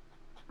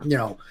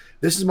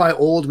 this is my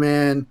old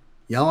man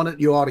yelling at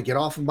you all to get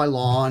off of my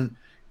lawn.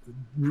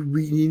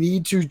 We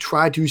need to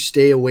try to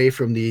stay away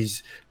from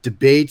these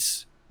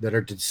debates that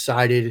are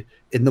decided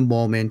in the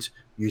moment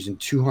using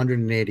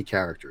 280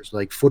 characters.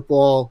 Like,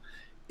 football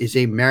is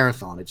a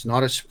marathon. It's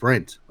not a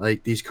sprint.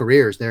 Like, these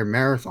careers, they're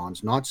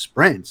marathons, not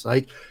sprints.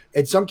 Like,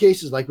 in some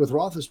cases, like with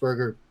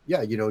Roethlisberger,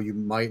 you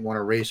might want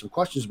to raise some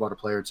questions about a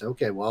player and say,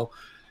 okay, well,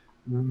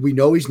 we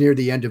know he's near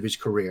the end of his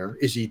career.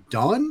 Is he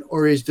done,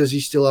 or does he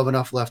still have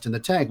enough left in the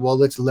tank? Well,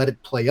 let's let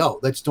it play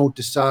out. Let's don't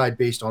decide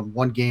based on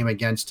one game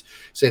against,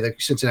 say, the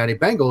Cincinnati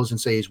Bengals and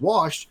say he's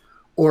washed,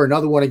 or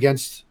another one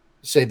against,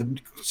 say,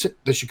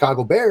 the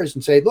Chicago Bears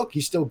and say, look,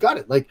 he's still got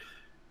it. Like,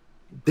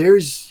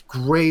 there's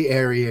gray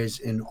areas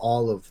in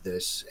all of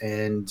this.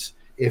 And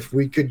if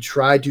we could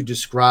try to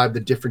describe the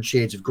different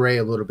shades of gray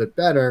a little bit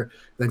better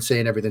than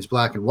saying everything's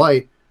black and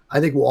white, I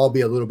think we'll all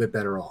be a little bit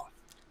better off.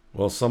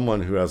 Well,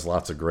 someone who has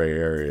lots of gray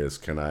areas,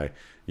 can I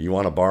You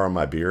want to borrow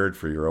my beard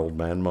for your old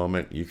man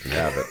moment? You can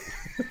have it.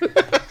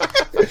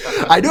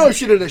 I know I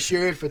shouldn't have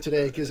shared for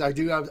today because I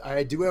do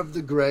have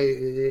the gray.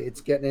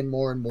 It's getting in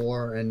more and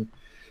more, and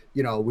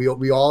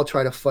we all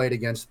try to fight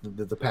against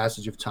the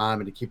passage of time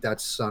and to keep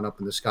that sun up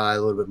in the sky a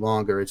little bit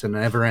longer. It's a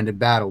never-ending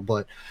battle,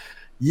 but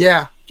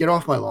yeah, get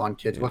off my lawn,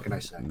 kids. What can I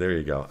say? There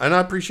you go. And I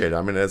appreciate it.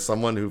 I mean, as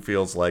someone who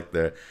feels like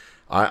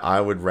I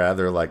would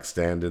rather like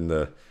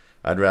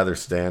I'd rather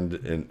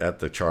stand at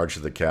the charge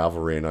of the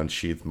cavalry and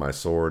unsheath my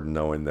sword,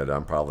 knowing that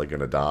I'm probably going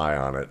to die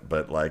on it.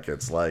 But like,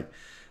 it's like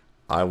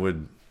I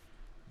would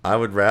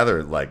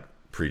rather like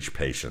preach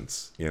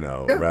patience,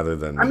 rather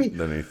than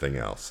anything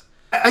else.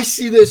 I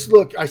see this.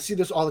 Look, I see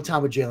this all the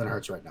time with Jalen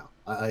Hurts right now.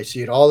 I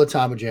see it all the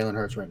time with Jalen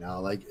Hurts right now.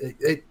 Like,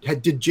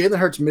 did Jalen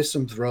Hurts miss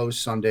some throws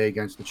Sunday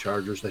against the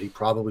Chargers that he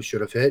probably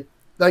should have hit?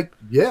 Like,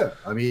 yeah.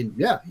 I mean,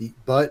 yeah.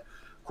 But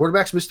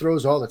quarterbacks miss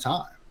throws all the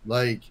time.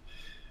 Like,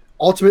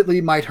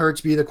 ultimately, might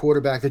Hurts be the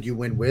quarterback that you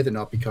win with and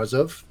not because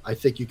of? I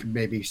think you can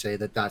maybe say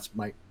that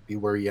might be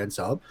where he ends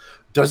up.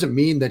 Doesn't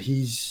mean that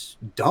he's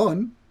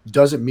done.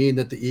 Doesn't mean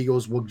that the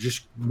Eagles will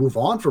just move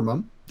on from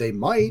him. They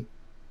might.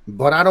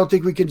 But I don't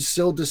think we can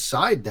still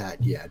decide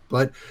that yet.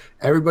 But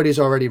everybody's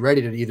already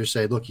ready to either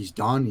say, look, he's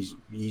done.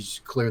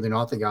 He's clearly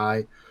not the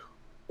guy.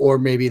 Or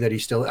maybe that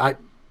he's still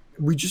 –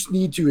 we just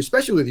need to,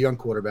 especially with young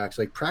quarterbacks,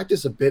 like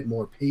practice a bit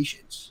more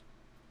patience.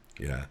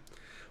 Yeah.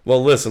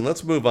 Well, listen,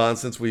 let's move on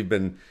since we're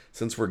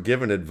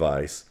given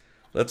advice.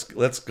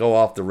 Let's go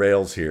off the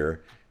rails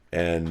here.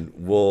 And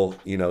we'll,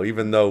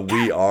 even though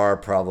we are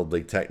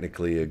probably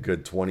technically a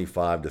good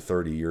 25 to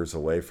 30 years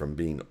away from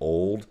being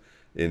old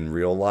in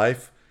real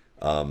life –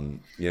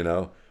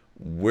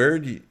 where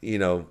do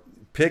you,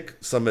 pick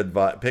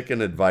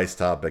an advice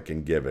topic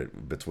and give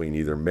it between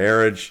either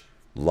marriage,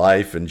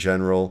 life in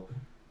general,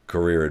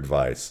 career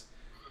advice.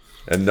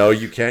 And no,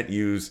 you can't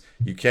use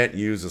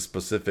a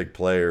specific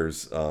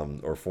player's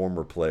or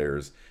former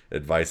player's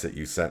advice that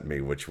you sent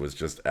me, which was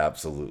just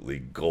absolutely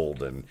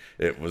golden.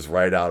 It was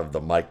right out of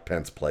the Mike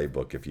Pence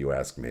playbook, if you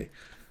ask me.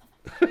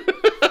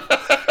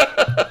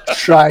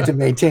 Try to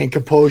maintain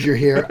composure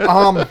here.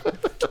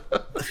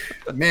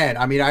 Man,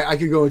 I mean, I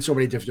could go in so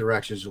many different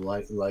directions: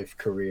 life,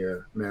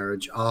 career,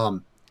 marriage.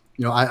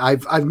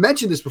 I've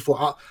mentioned this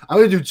before. I'm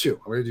going to do two.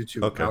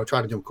 Okay. I'll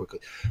try to do them quickly.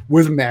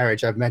 With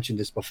marriage, I've mentioned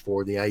this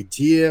before. The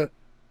idea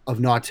of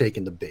not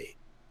taking the bait,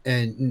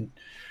 and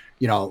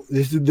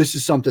this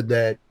is something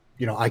that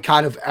I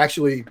kind of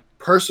actually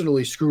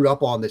personally screwed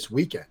up on this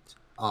weekend.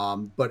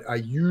 But I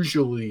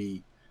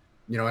usually,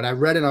 and I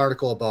read an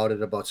article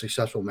about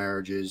successful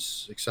marriages,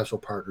 successful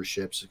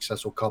partnerships,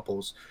 successful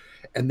couples.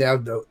 And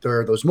there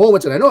are those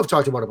moments, and I know I've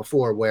talked about it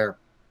before, where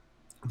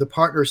the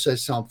partner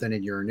says something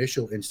and your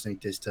initial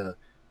instinct is to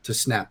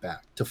snap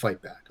back, to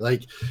fight back.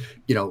 Like,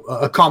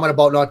 a comment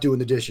about not doing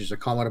the dishes, a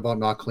comment about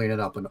not cleaning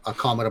up, and a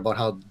comment about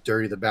how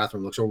dirty the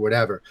bathroom looks or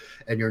whatever.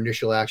 And your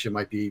initial action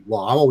might be,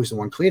 well, I'm always the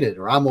one cleaning it,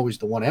 or I'm always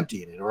the one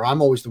emptying it, or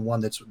I'm always the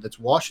one that's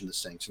washing the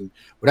sinks and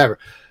whatever.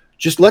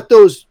 Just let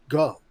those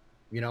go.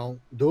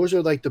 Those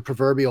are like the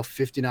proverbial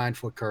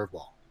 59-foot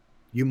curveball.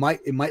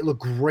 It might look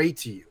great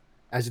to you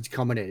as it's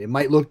coming in. It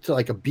might look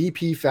like a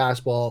BP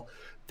fastball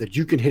that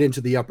you can hit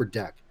into the upper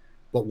deck.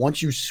 But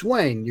once you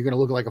swing, you're going to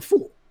look like a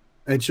fool.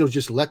 And so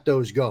just let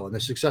those go. And the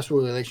successful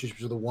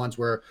relationships are the ones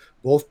where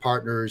both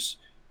partners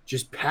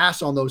just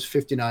pass on those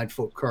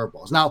 59-foot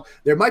curveballs. Now,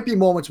 there might be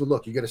moments where,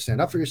 look, you got to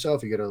stand up for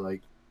yourself. You got to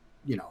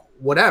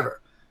whatever.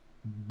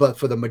 But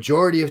for the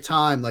majority of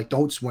time,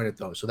 don't swing at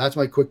those. So that's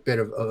my quick bit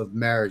of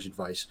marriage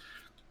advice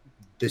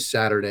this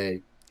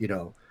Saturday,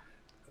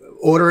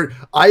 order.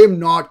 I am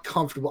not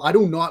comfortable. I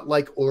do not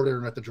like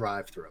ordering at the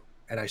drive-thru,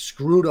 and I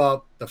screwed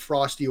up the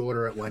frosty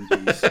order at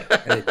Wendy's,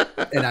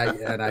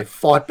 and I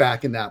fought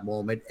back in that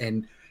moment,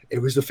 and it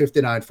was a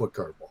 59-foot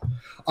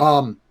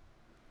curveball.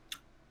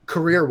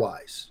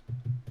 Career-wise,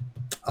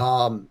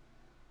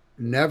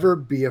 never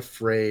be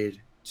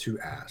afraid to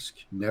ask.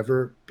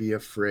 Never be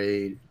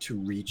afraid to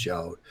reach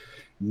out.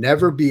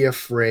 Never be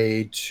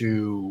afraid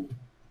to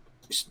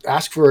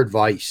ask for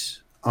advice.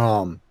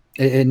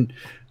 And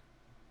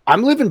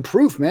I'm living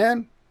proof,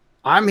 man.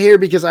 I'm here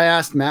because I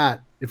asked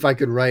Matt if I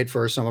could write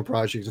for a summer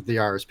project at the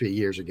RSP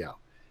years ago.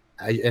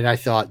 I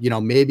thought,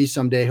 maybe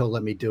someday he'll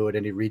let me do it.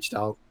 And he reached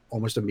out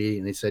almost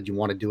immediately and said, you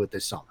want to do it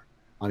this summer?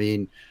 I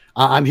mean,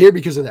 I'm here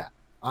because of that.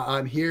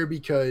 I'm here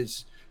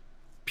because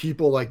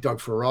people like Doug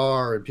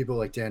Farrar and people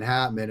like Dan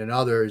Hatman and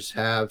others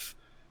have,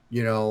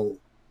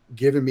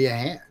 given me a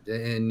hand.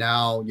 And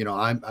now,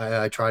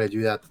 I try to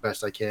do that the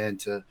best I can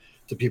to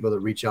people that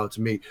reach out to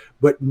me,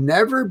 but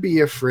never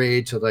be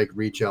afraid to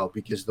reach out,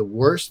 because the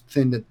worst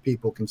thing that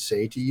people can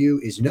say to you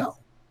is no.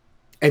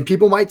 And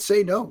people might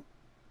say no.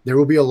 There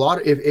will be a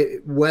lot of,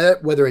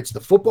 whether it's the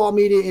football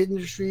media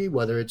industry,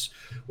 whether it's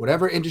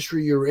whatever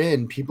industry you're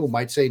in, people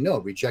might say no.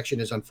 Rejection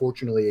is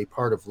unfortunately a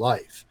part of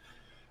life.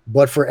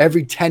 But for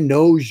every 10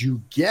 no's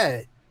you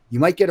get, you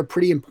might get a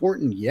pretty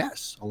important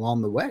yes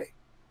along the way.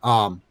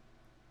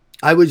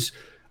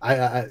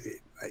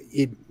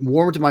 It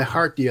warmed my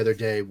heart the other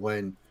day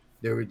when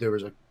there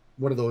was a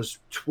one of those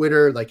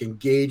Twitter like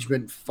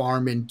engagement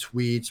farming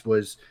tweets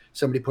was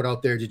somebody put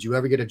out there, did you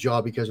ever get a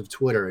job because of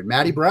Twitter? And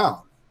Matty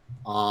Brown,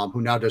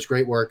 who now does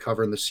great work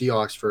covering the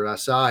Seahawks for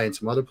SI and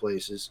some other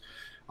places,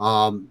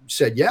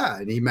 said, yeah.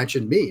 And he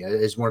mentioned me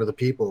as one of the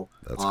people.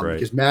 That's great.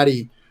 Because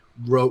Matty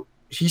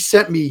he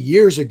sent me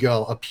years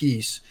ago a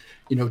piece,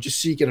 just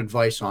seeking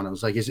advice on it. I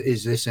was like,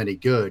 is this any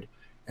good?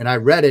 And I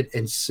read it,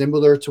 and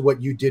similar to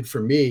what you did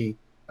for me,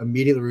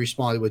 immediately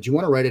responded with, do you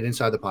want to write it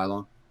inside the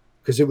pylon?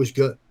 Because it was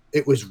good.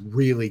 It was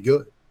really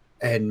good.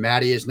 And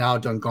Matty has now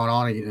gone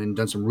on and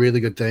done some really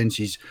good things.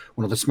 He's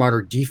one of the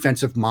smarter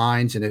defensive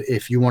minds. And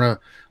if you want to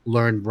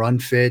learn run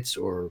fits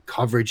or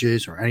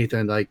coverages or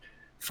anything, like,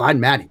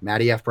 find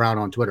Matty F. Brown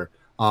on Twitter.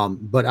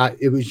 But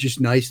it was just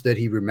nice that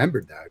he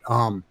remembered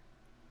that.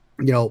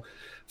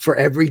 For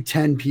every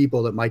 10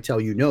 people that might tell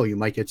you no, you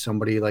might get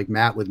somebody like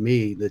Matt with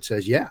me that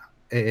says, yeah.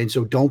 And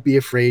so don't be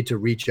afraid to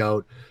reach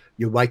out.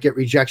 You might get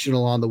rejection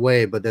along the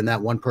way, but then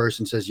that one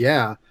person says,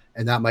 yeah.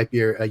 And that might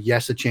be a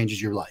yes that changes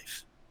your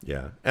life.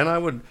 Yeah. And I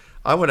would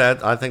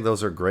add, I think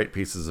those are great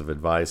pieces of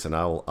advice, and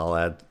I'll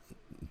add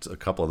a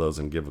couple of those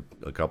and give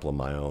a couple of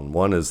my own.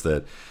 One is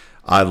that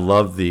I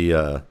love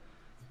that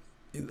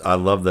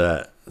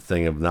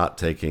thing of not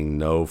taking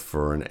no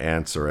for an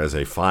answer as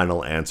a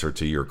final answer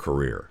to your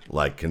career.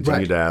 Like,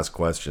 continue to ask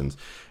questions.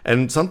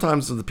 And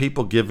sometimes the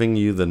people giving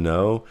you the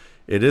no,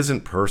 it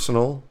isn't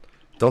personal.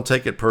 Don't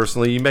take it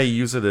personally. You may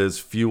use it as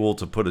fuel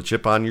to put a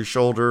chip on your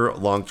shoulder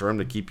long term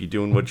to keep you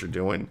doing what you're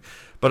doing.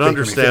 But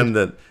understand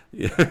that,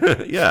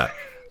 yeah.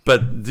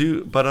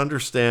 But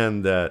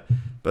understand that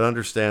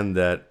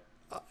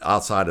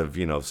outside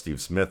of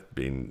Steve Smith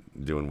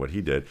doing what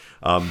he did,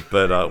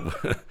 but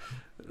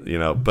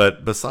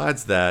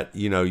besides that,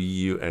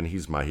 you, and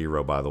he's my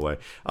hero, by the way.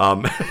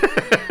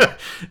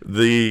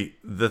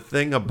 The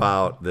thing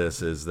about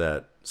this is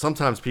that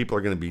sometimes people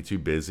are going to be too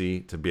busy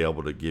to be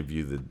able to give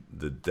you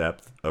the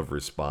depth of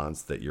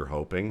response that you're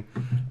hoping.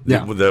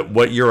 Yeah.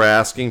 What you're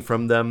asking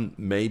from them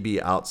may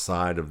be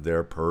outside of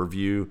their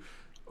purview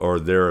or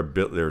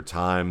their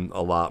time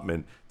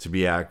allotment to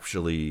be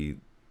actually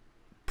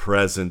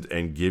present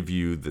and give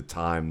you the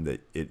time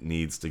that it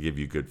needs to give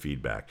you good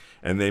feedback.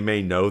 And they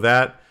may know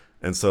that,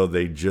 and so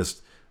they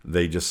just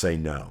say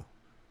no.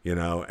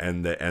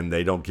 And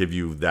they don't give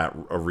you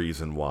a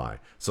reason why.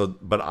 So,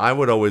 but I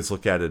would always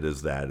look at it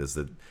as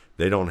that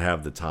they don't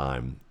have the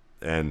time,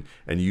 and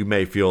you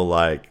may feel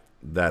like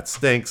that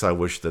stinks. I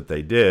wish that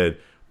they did,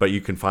 but you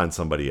can find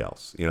somebody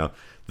else.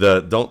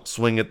 Don't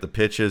swing at the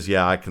pitches.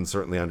 Yeah, I can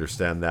certainly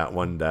understand that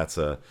one. That's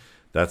a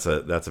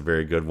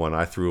very good one.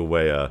 I threw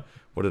away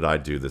what did I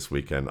do this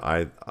weekend?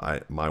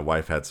 My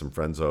wife had some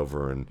friends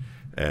over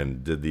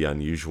and did the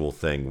unusual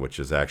thing, which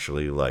is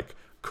actually like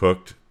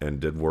cooked and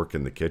did work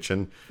in the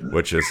kitchen,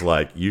 which is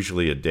like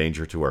usually a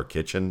danger to our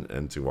kitchen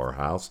and to our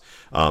house.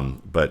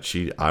 But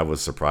I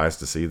was surprised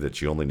to see that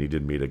she only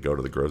needed me to go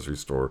to the grocery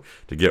store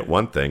to get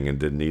one thing and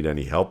didn't need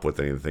any help with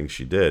any of the things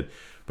she did.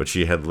 But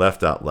she had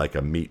left out like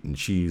a meat and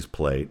cheese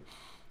plate,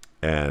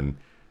 and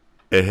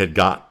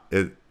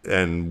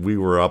and we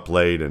were up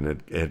late, and it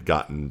had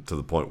gotten to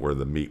the point where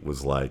the meat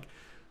was like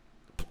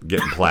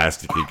getting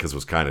plasticky because it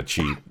was kind of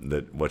cheap,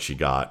 that what she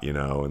got,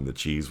 and the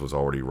cheese was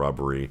already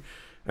rubbery.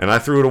 And I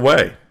threw it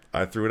away.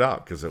 I threw it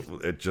out because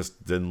it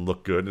just didn't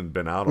look good and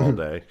been out all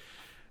day.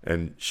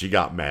 And she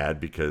got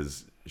mad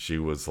because she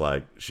was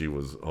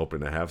hoping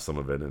to have some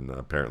of it. And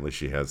apparently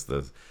she has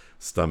the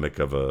stomach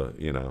of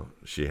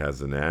she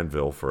has an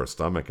anvil for a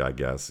stomach, I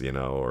guess,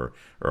 or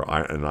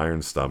an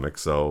iron stomach.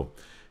 So,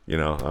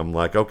 I'm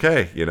like,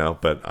 okay,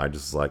 but I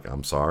just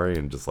I'm sorry,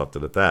 and just left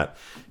it at that,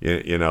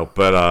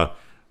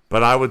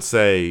 but I would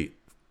say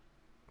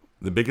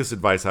the biggest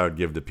advice I would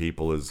give to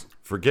people is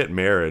forget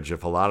marriage.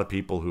 If a lot of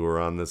people who are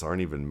on this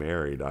aren't even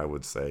married, I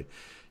would say,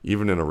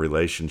 even in a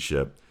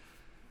relationship,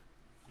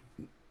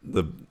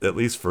 at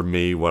least for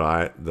me,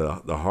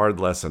 the hard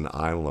lesson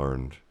I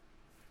learned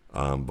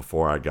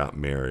before I got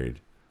married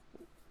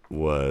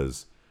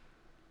was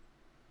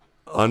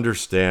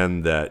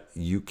understand that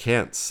you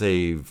can't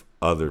save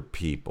other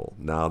people.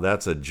 Now,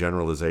 that's a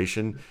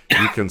generalization.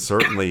 You can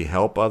certainly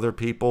help other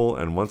people,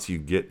 and once you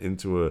get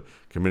into a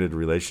committed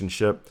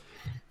relationship,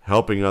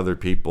 helping other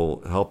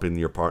people, helping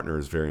your partner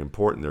is very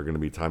important. There are going to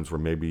be times where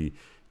maybe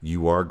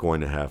you are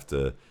going to have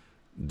to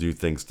do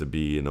things to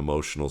be an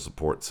emotional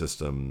support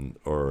system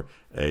or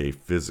a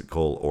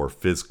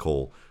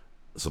physical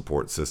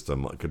support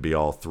system. It could be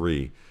all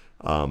three.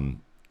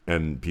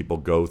 And people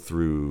go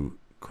through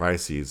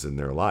crises in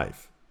their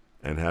life,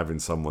 and having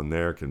someone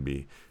there can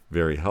be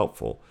very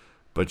helpful.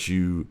 But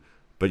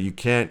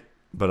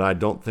I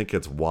don't think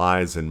it's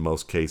wise in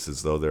most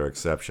cases, though there are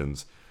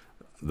exceptions,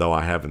 though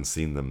I haven't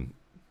seen them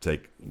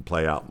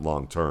play out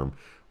long term,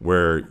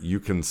 where you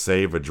can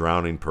save a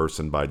drowning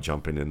person by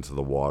jumping into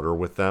the water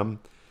with them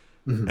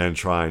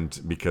and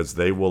because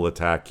they will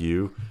attack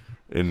you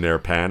in their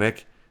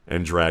panic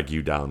and drag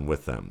you down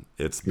with them.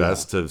 It's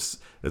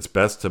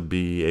best to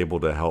be able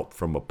to help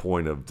from a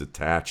point of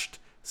detached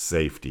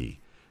safety.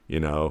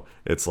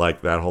 It's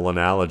like that whole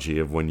analogy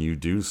of when you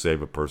do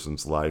save a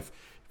person's life,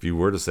 if you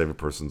were to save a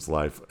person's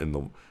life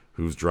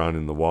who's drowned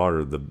in the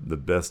water, the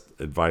best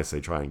advice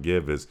they try and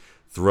give is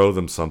throw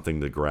them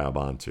something to grab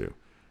onto.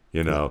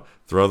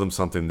 Throw them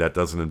something that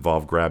doesn't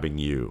involve grabbing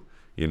you.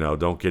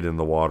 Don't get in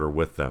the water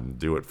with them.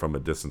 Do it from a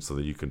distance so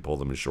that you can pull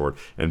them ashore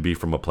and be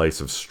from a place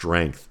of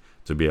strength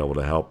to be able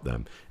to help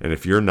them. And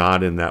if you're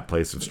not in that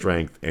place of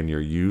strength and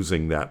you're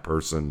using that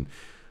person's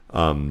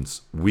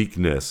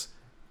weakness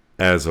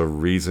as a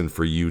reason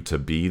for you to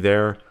be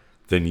there,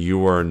 then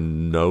you are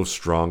no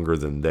stronger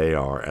than they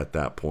are at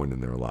that point in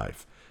their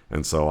life.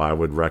 And so I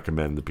would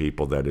recommend to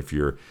people that if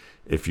you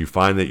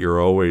find that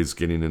you're always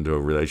getting into a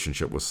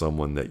relationship with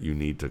someone that you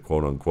need to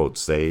quote unquote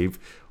save,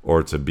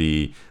 or to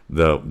be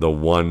the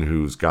one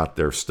who's got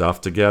their stuff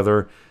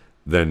together,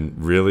 then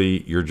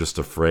really you're just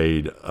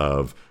afraid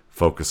of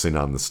focusing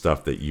on the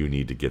stuff that you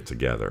need to get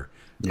together.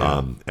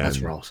 Yeah, that's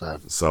well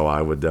said. So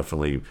I would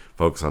definitely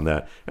focus on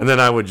that. And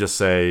then I would just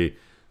say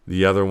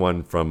the other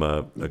one from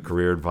a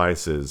career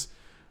advice is,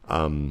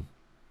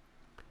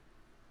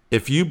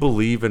 if you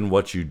believe in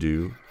what you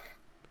do,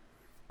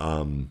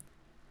 and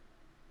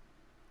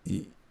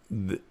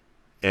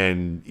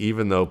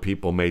even though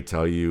people may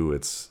tell you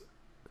it's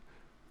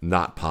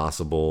not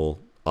possible,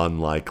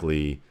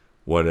 unlikely,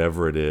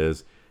 whatever it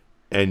is,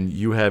 and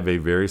you have a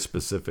very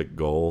specific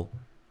goal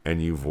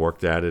and you've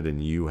worked at it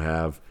and you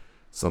have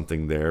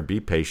something there, be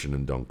patient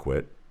and don't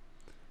quit.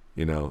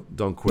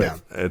 Don't quit.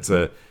 Yeah. It's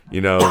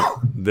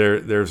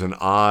there's an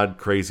odd,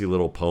 crazy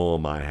little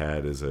poem I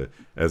had as a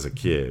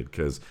kid,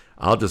 because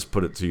I'll just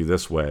put it to you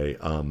this way.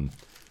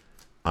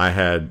 I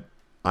had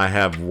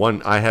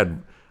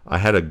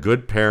a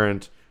good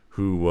parent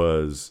who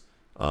was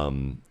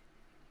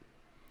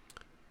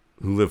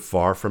who lived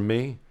far from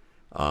me,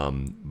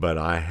 but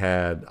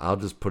I'll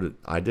just put it,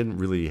 I didn't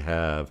really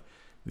have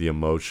the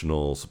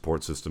emotional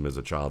support system as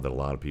a child that a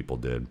lot of people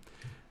did,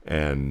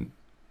 and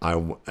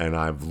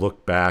I've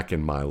looked back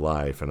in my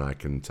life, and I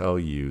can tell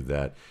you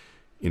that,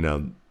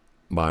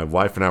 my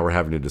wife and I were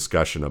having a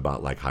discussion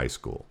about like high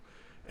school,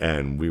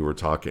 and we were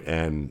talking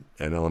and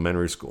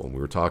elementary school, and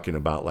we were talking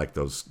about like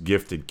those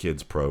gifted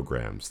kids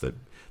programs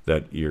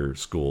that your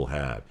school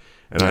had.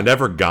 And I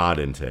never got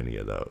into any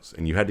of those,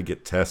 and you had to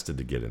get tested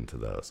to get into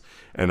those.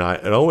 And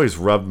it always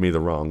rubbed me the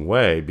wrong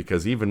way,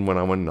 because even when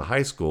I went into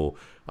high school,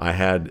 I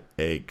had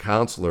a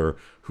counselor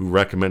who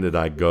recommended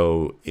I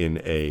go in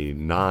a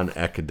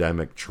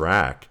non-academic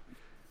track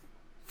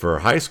for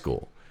high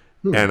school.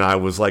 And I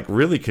was like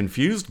really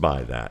confused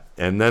by that.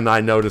 And then I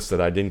noticed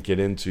that I didn't get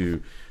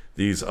into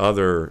these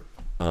other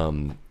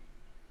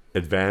I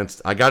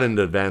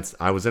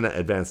was in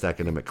advanced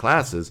academic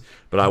classes,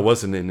 but I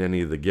wasn't in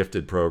any of the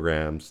gifted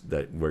programs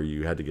where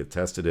you had to get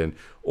tested in,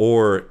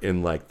 or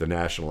in like the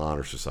National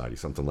Honor Society,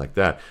 something like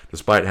that,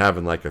 despite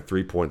having like a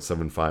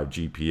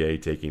 3.75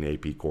 GPA, taking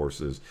AP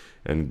courses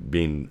and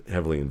being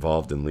heavily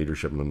involved in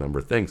leadership and a number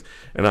of things.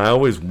 And I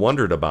always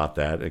wondered about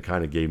that. It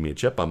kind of gave me a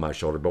chip on my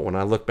shoulder. But when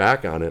I look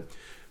back on it,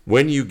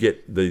 when you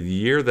get the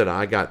year that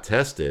I got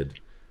tested,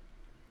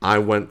 I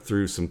went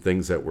through some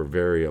things that were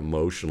very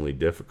emotionally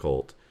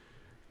difficult.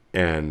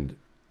 And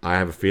I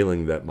have a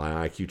feeling that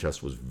my IQ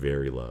test was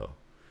very low.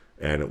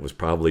 And it was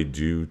probably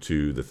due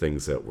to the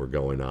things that were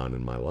going on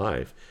in my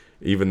life.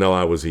 Even though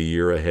I was a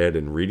year ahead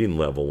in reading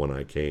level when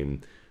I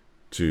came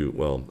to,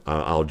 well,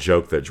 I'll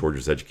joke that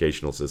Georgia's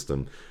educational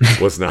system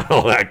was not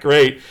all that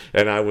great.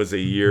 And I was a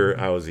year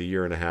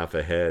and a half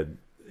ahead,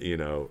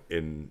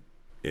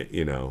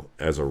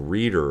 as a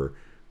reader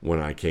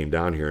when I came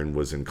down here, and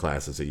was in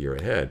classes a year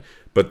ahead.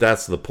 But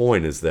that's the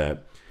point, is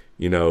that,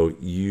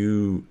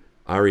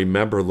 I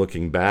remember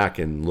looking back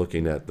and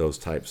looking at those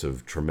types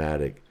of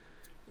traumatic,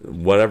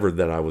 whatever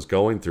that I was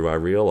going through. I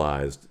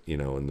realized,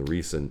 in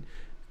recent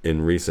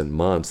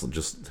months,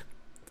 just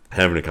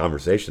having a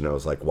conversation, I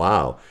was like,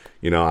 wow,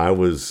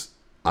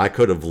 I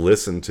could have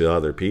listened to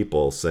other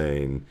people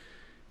saying,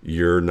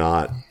 you're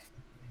not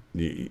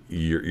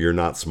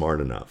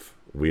smart enough.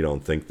 We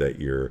don't think that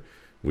you're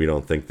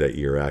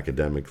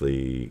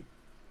academically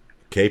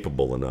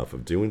capable enough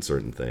of doing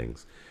certain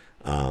things.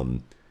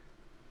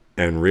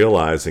 And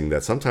realizing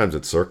that sometimes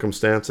it's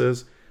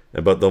circumstances,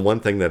 but the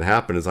one thing that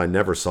happened is I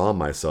never saw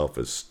myself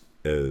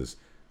as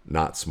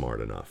not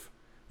smart enough.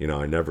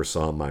 I never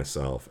saw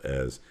myself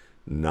as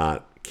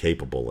not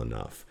capable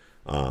enough.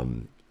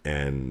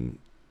 And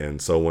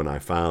so when I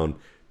found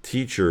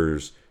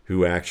teachers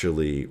who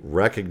actually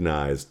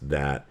recognized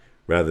that,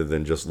 rather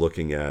than just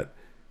looking at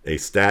a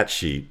stat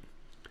sheet,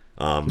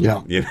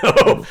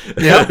 to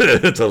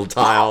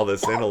tie all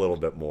this in a little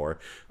bit more,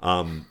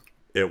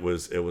 it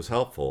was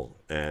helpful,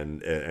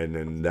 and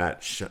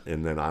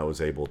then I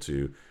was able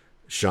to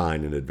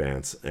shine and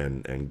advance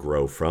and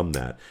grow from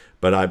that.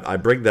 But I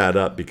bring that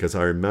up because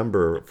I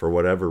remember, for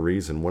whatever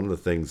reason, one of the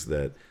things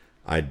that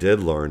I did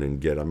learn and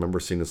get, I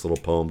remember seeing this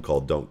little poem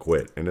called "Don't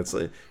Quit," and it's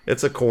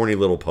a corny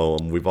little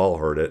poem. We've all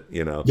heard it,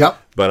 Yep.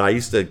 But I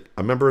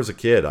remember as a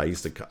kid, I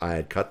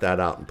had cut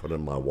that out and put it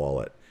in my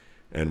wallet,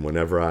 and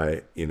whenever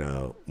I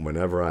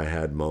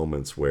had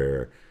moments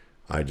where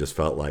I just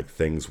felt like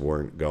things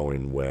weren't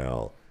going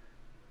well,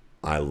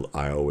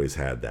 I always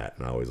had that,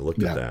 and I always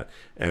looked at Yeah. that,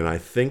 and I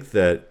think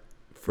that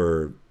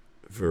for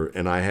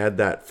and I had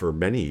that for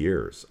many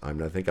years. I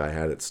mean, I think I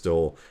had it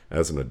still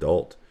as an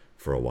adult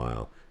for a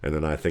while. And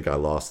then I think I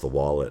lost the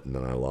wallet, and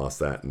then I lost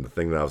that. And the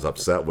thing that I was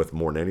upset with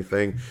more than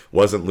anything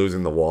wasn't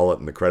losing the wallet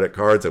and the credit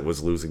cards. It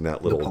was losing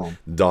that little poem.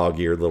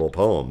 dog-eared little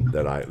poem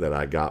that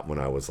I got when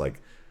I was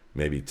like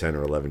maybe 10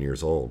 or 11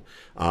 years old.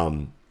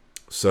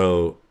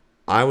 So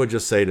I would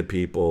just say to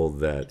people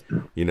that,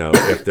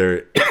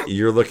 if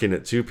you're looking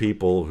at two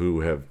people who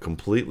have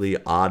completely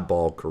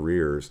oddball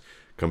careers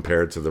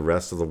compared to the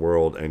rest of the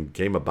world and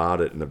came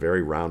about it in a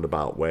very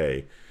roundabout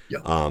way.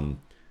 Yeah.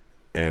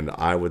 And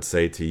I would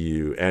say to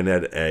you, and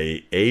at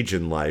a age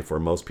in life where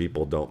most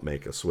people don't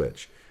make a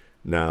switch.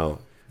 Now,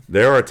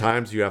 there are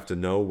times you have to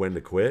know when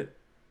to quit,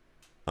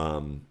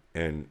 and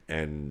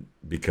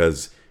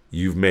because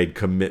you've made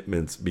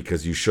commitments,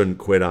 because you shouldn't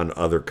quit on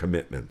other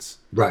commitments.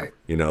 Right.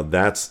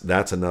 That's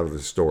another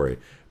story.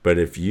 But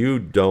if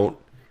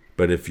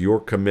your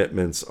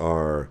commitments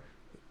are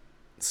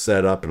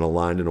set up and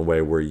aligned in a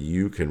way where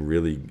you can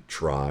really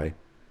try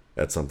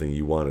at something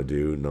you want to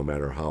do, no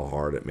matter how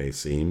hard it may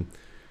seem,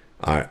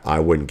 I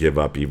wouldn't give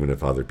up even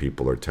if other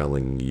people are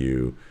telling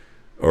you,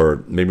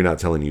 or maybe not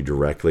telling you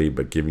directly,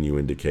 but giving you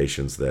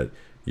indications that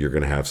you're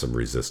going to have some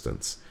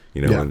resistance.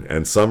 Yeah.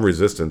 And some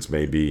resistance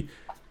may be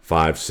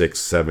 5, 6,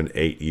 7,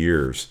 8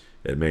 years.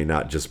 It may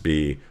not just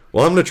be,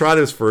 well, I'm going to try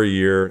this for a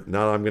year.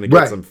 Now I'm going to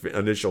get some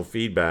initial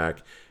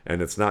feedback,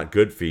 and it's not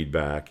good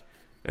feedback.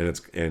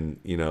 And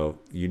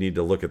you need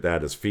to look at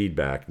that as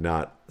feedback,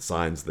 not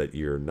signs that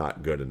you're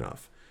not good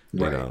enough.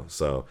 Right.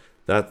 So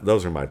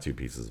those are my two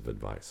pieces of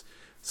advice.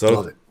 So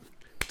Love it.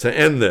 To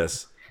end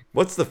this,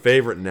 what's the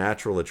favorite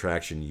natural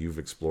attraction you've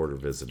explored or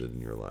visited in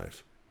your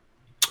life?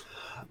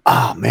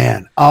 Oh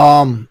man.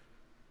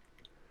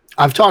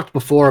 I've talked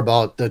before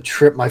about the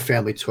trip my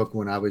family took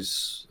when I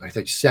was, I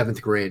think, 7th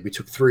grade. We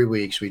took 3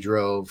 weeks. We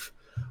drove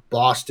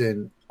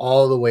Boston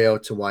all the way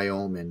out to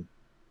Wyoming,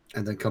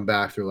 and then come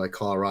back through like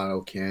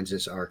Colorado,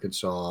 Kansas,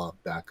 Arkansas,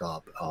 back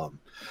up.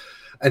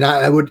 And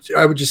I would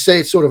just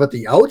say, sort of at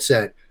the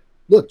outset,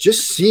 look,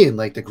 just seeing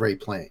like the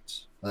Great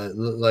Plains,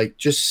 like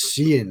just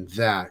seeing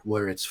that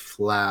where it's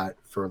flat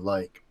for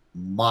like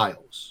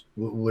miles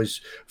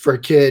was, for a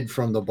kid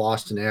from the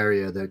Boston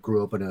area that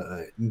grew up in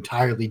an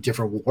entirely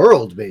different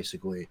world,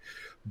 basically,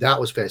 that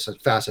was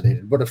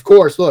fascinating. But of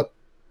course, look,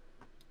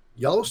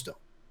 Yellowstone.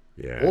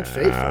 Yeah. Old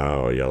Faithful.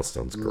 Oh,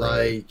 Yellowstone's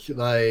great.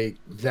 Like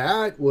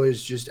that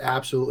was just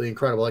absolutely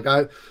incredible.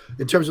 Like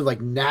in terms of like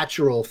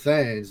natural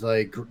things,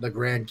 like the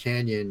Grand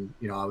Canyon,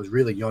 I was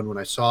really young when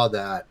I saw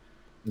that,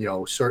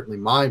 certainly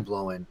mind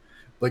blowing.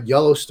 But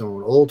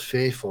Yellowstone, Old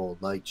Faithful,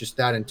 like just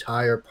that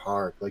entire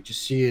park, like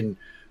just seeing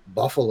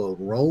buffalo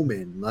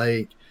roaming,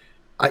 like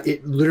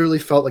it literally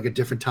felt like a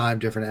different time,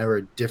 different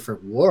era,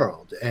 different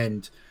world.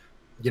 And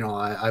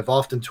I've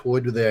often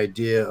toyed with the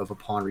idea of,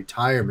 upon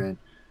retirement,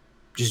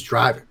 just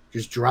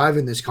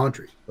driving this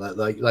country,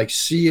 like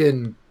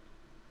seeing,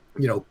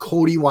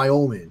 Cody,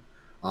 Wyoming,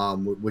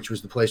 which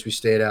was the place we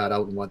stayed at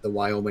out in the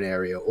Wyoming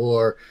area,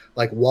 or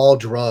like Wall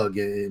Drug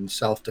in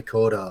South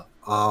Dakota.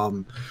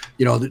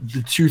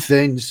 The two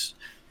things,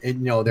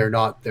 and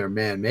they're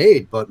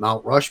man-made, but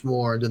Mount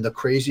Rushmore and then the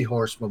Crazy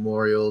Horse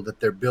Memorial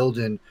that they're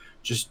building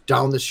just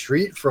down the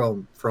street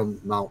from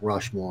Mount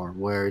Rushmore,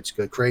 where it's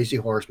got Crazy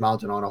Horse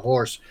mounted on a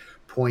horse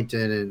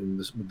pointing,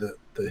 and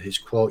his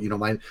quote,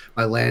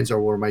 my lands are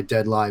where my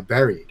dead lie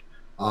buried.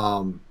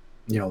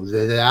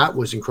 That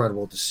was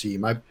incredible to see.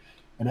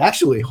 And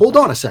actually, hold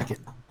on a second.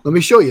 Let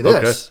me show you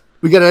this. Okay.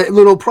 We got a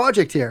little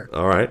project here.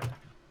 All right.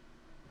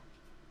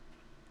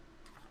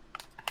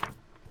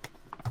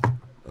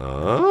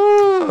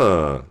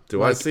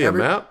 Do I see a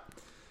map?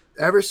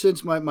 Ever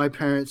since my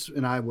parents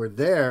and I were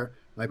there,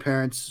 my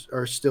parents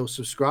are still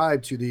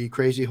subscribed to the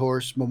Crazy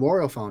Horse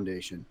Memorial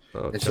Foundation.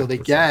 And so they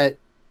get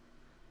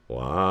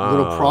a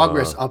little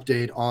progress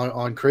update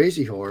on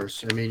Crazy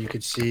Horse. I mean, you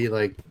could see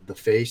like the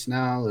face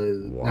now.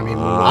 Wow. I mean,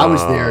 when I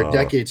was there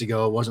decades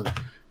ago, it wasn't,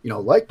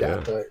 like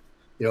that. Yeah.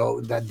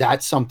 But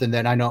that's something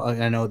that I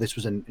know this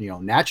was a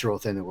natural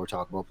thing that we're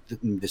talking about.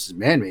 This is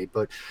man-made,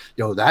 but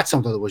that's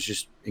something that was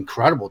just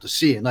incredible to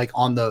see. And like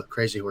on the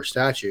Crazy Horse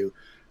statue,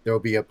 there will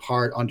be a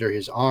part under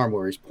his arm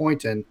where he's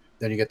pointing.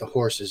 Then you get the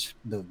horse's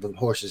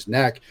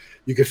neck.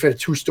 You could fit a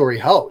 2-story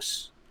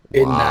house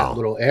in that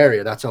little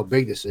area. That's how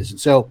big this is. And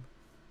so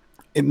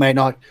it might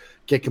not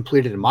get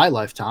completed in my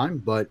lifetime,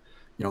 but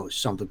it's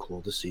something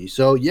cool to see.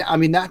 So yeah, I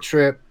mean that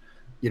trip,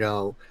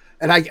 and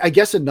I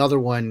guess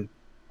another one.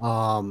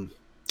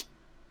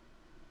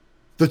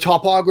 The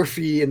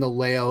topography and the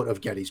layout of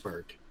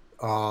Gettysburg.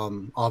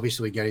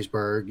 Obviously,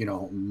 Gettysburg,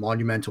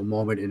 monumental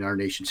moment in our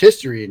nation's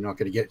history. I'm not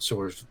going to get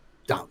sort of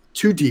down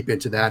too deep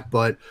into that,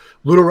 but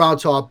Little Round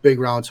Top, Big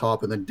Round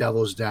Top, and then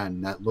Devil's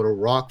Den, that little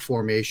rock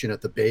formation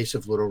at the base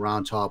of Little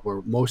Round Top,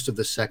 where most of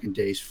the second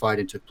day's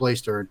fighting took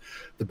place during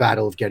the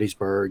Battle of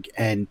Gettysburg.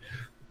 And,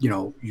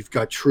 you've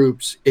got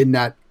troops in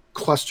that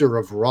cluster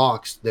of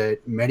rocks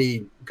that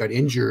many got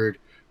injured,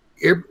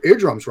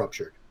 eardrums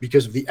ruptured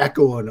because of the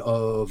echoing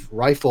of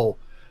rifle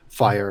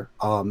fire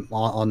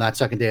on that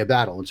second day of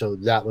battle. And so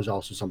that was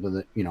also something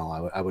that,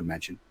 I would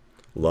mention.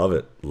 Love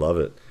it. Love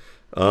it.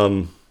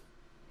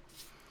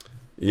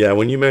 Yeah,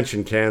 when you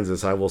mention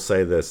Kansas, I will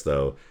say this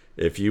though.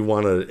 If you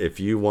want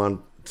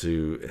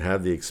to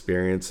have the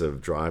experience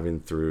of driving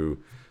through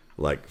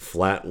like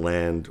flat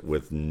land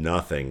with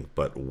nothing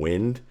but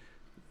wind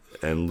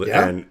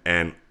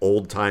and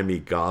old-timey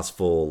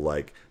gospel,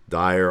 like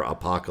dire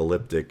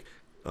apocalyptic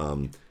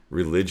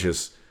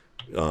religious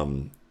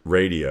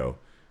radio,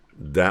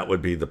 that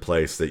would be the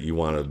place that you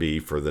want to be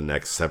for the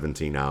next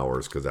 17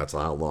 hours, because that's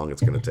how long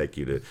it's going to take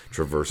you to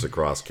traverse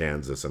across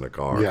Kansas in a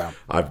car. Yeah.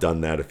 I've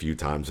done that a few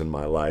times in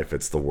my life.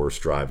 It's the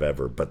worst drive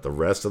ever, but the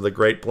rest of the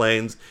Great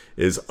Plains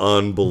is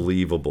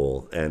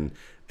unbelievable. And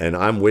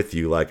I'm with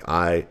you. Like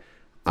I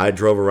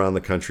drove around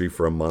the country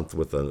for a month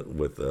with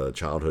a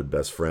childhood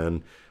best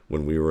friend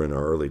when we were in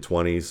our early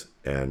 20s,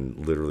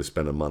 and literally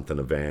spent a month in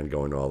a van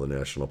going to all the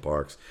national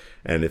parks.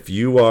 And if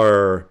you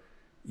are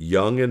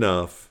young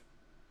enough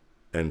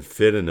and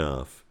fit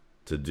enough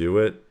to do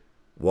it,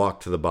 walk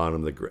to the bottom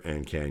of the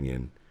Grand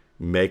Canyon.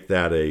 Make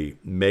that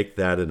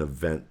an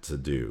event to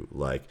do.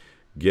 Like,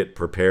 get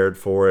prepared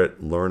for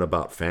it. Learn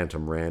about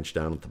Phantom Ranch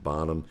down at the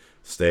bottom.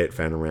 Stay at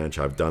Phantom Ranch.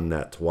 I've done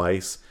that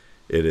twice.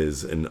 It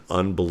is an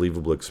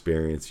unbelievable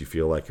experience. You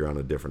feel like you're on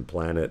a different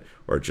planet,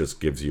 or it just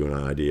gives you an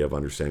idea of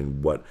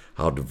understanding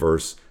how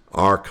diverse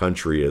our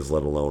country is,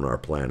 let alone our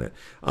planet.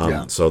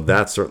 So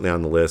that's certainly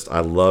on the list. I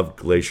love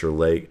Glacier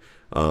Lake.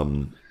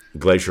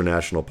 Glacier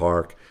National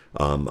Park,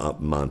 up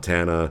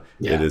Montana.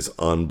 Yeah. It is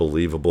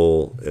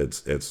unbelievable.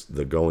 It's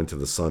the Going to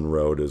the Sun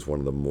Road is one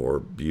of the more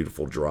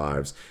beautiful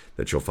drives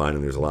that you'll find,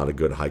 and there's a lot of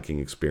good hiking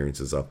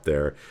experiences up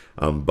there.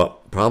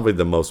 But probably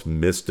the most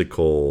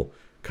mystical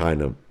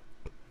kind of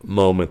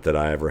moment that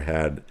I ever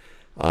had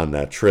on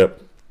that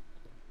trip,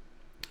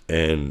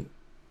 and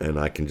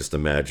I can just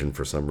imagine,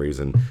 for some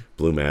reason,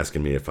 Bloom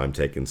asking me if I'm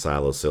taking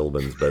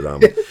psilocybins,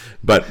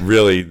 but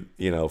really,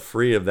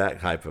 free of that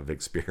type of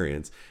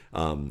experience,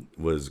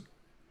 was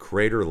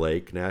Crater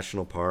Lake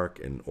National Park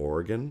in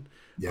Oregon.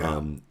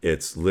 Yeah.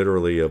 It's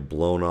literally a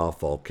blown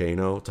off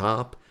volcano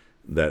top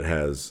that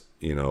has,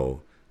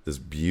 this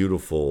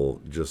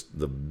beautiful, just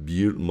the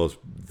most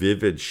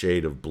vivid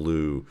shade of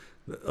blue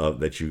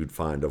that you could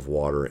find of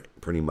water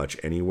pretty much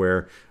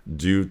anywhere,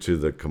 due to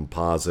the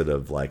composite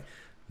of like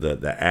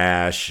the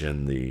ash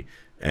and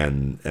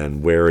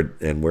where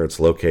it's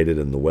located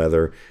in the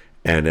weather.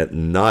 And at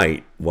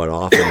night, what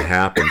often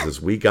happens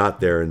is we got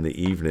there in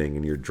the evening,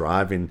 and you're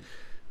driving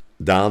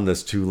down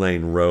this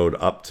 2-lane road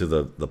up to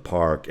the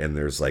park, and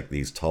there's like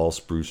these tall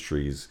spruce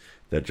trees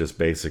that just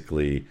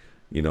basically,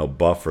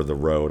 buffer the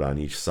road on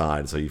each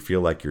side. So you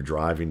feel like you're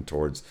driving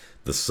towards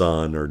the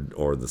sun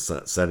or the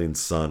setting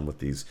sun, with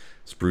these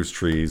spruce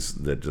trees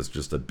that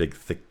just a big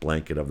thick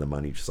blanket of them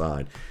on each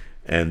side.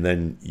 And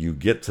then you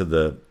get to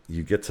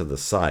the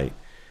site,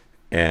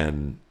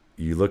 and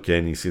you look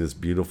in, you see this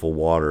beautiful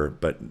water,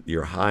 but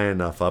you're high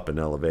enough up in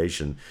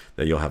elevation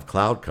that you'll have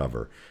cloud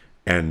cover.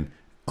 And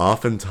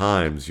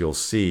oftentimes you'll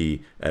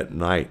see at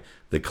night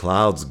the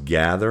clouds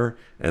gather,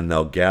 and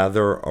they'll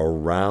gather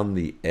around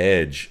the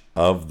edge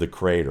of the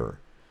crater.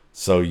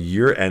 So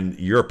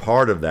you're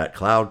part of that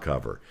cloud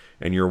cover,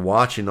 and you're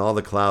watching all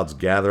the clouds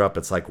gather up.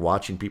 It's like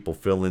watching people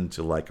fill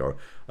into like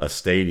a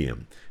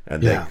stadium,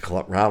 and they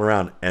crowd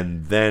around,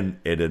 and then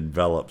it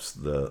envelops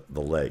the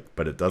lake.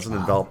 But it doesn't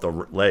envelop the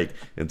lake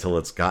until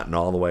it's gotten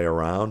all the way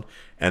around.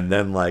 And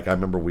then, like, I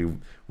remember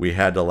we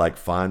had to like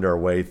find our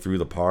way through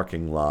the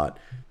parking lot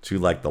to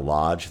like the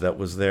lodge that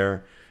was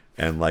there.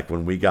 And like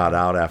when we got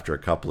out after a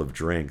couple of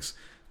drinks,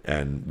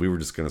 and we were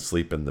just going to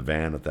sleep in the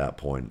van at that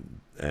point,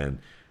 and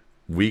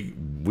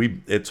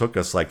it took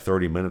us like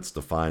 30 minutes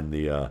to find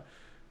the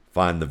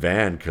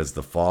van, because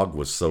the fog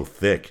was so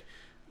thick,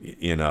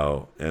 and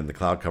the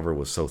cloud cover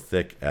was so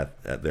thick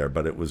at there.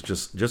 But it was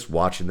just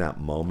watching that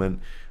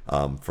moment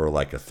for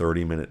like a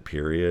 30-minute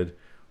period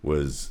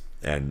was,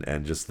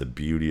 and just the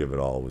beauty of it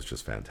all was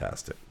just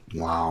fantastic.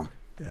 Wow.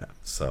 Yeah.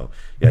 So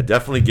yeah,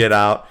 definitely get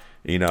out,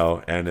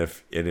 and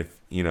if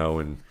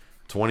in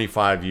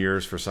 25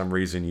 years, for some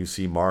reason, you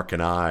see Mark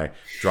and I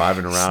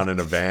driving around in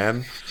a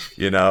van,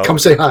 come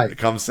say hi.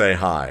 Come say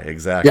hi.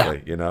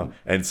 Exactly. Yeah.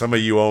 And some of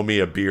you owe me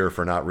a beer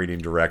for not reading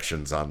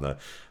directions on the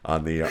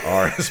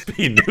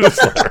RSP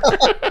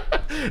newsletter.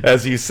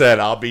 As you said,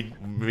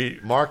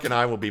 Mark and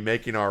I will be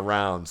making our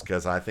rounds,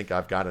 because I think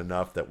I've got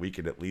enough that we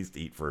could at least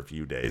eat for a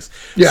few days.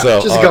 Yeah, so,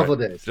 just a couple of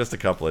days. Just a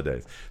couple of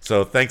days.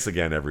 So thanks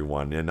again,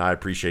 everyone. And I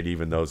appreciate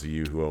even those of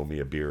you who owe me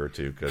a beer or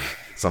two, because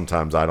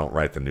sometimes I don't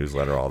write the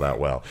newsletter all that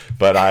well.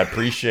 But I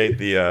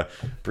appreciate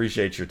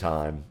appreciate your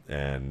time.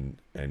 And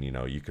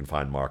you can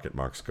find Mark at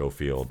Mark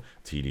Schofield,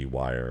 TD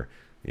Wire,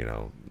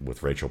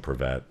 with Rachel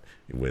Prevet,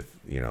 with,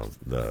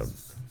 the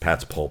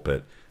Pat's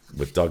Pulpit,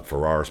 with Doug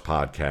Farrar's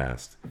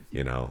podcast,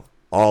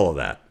 all of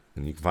that.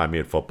 And you can find me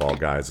at Football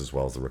Guys, as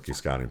well as the Rookie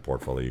Scouting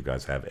Portfolio. You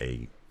guys have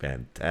a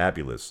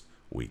fantabulous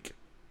week.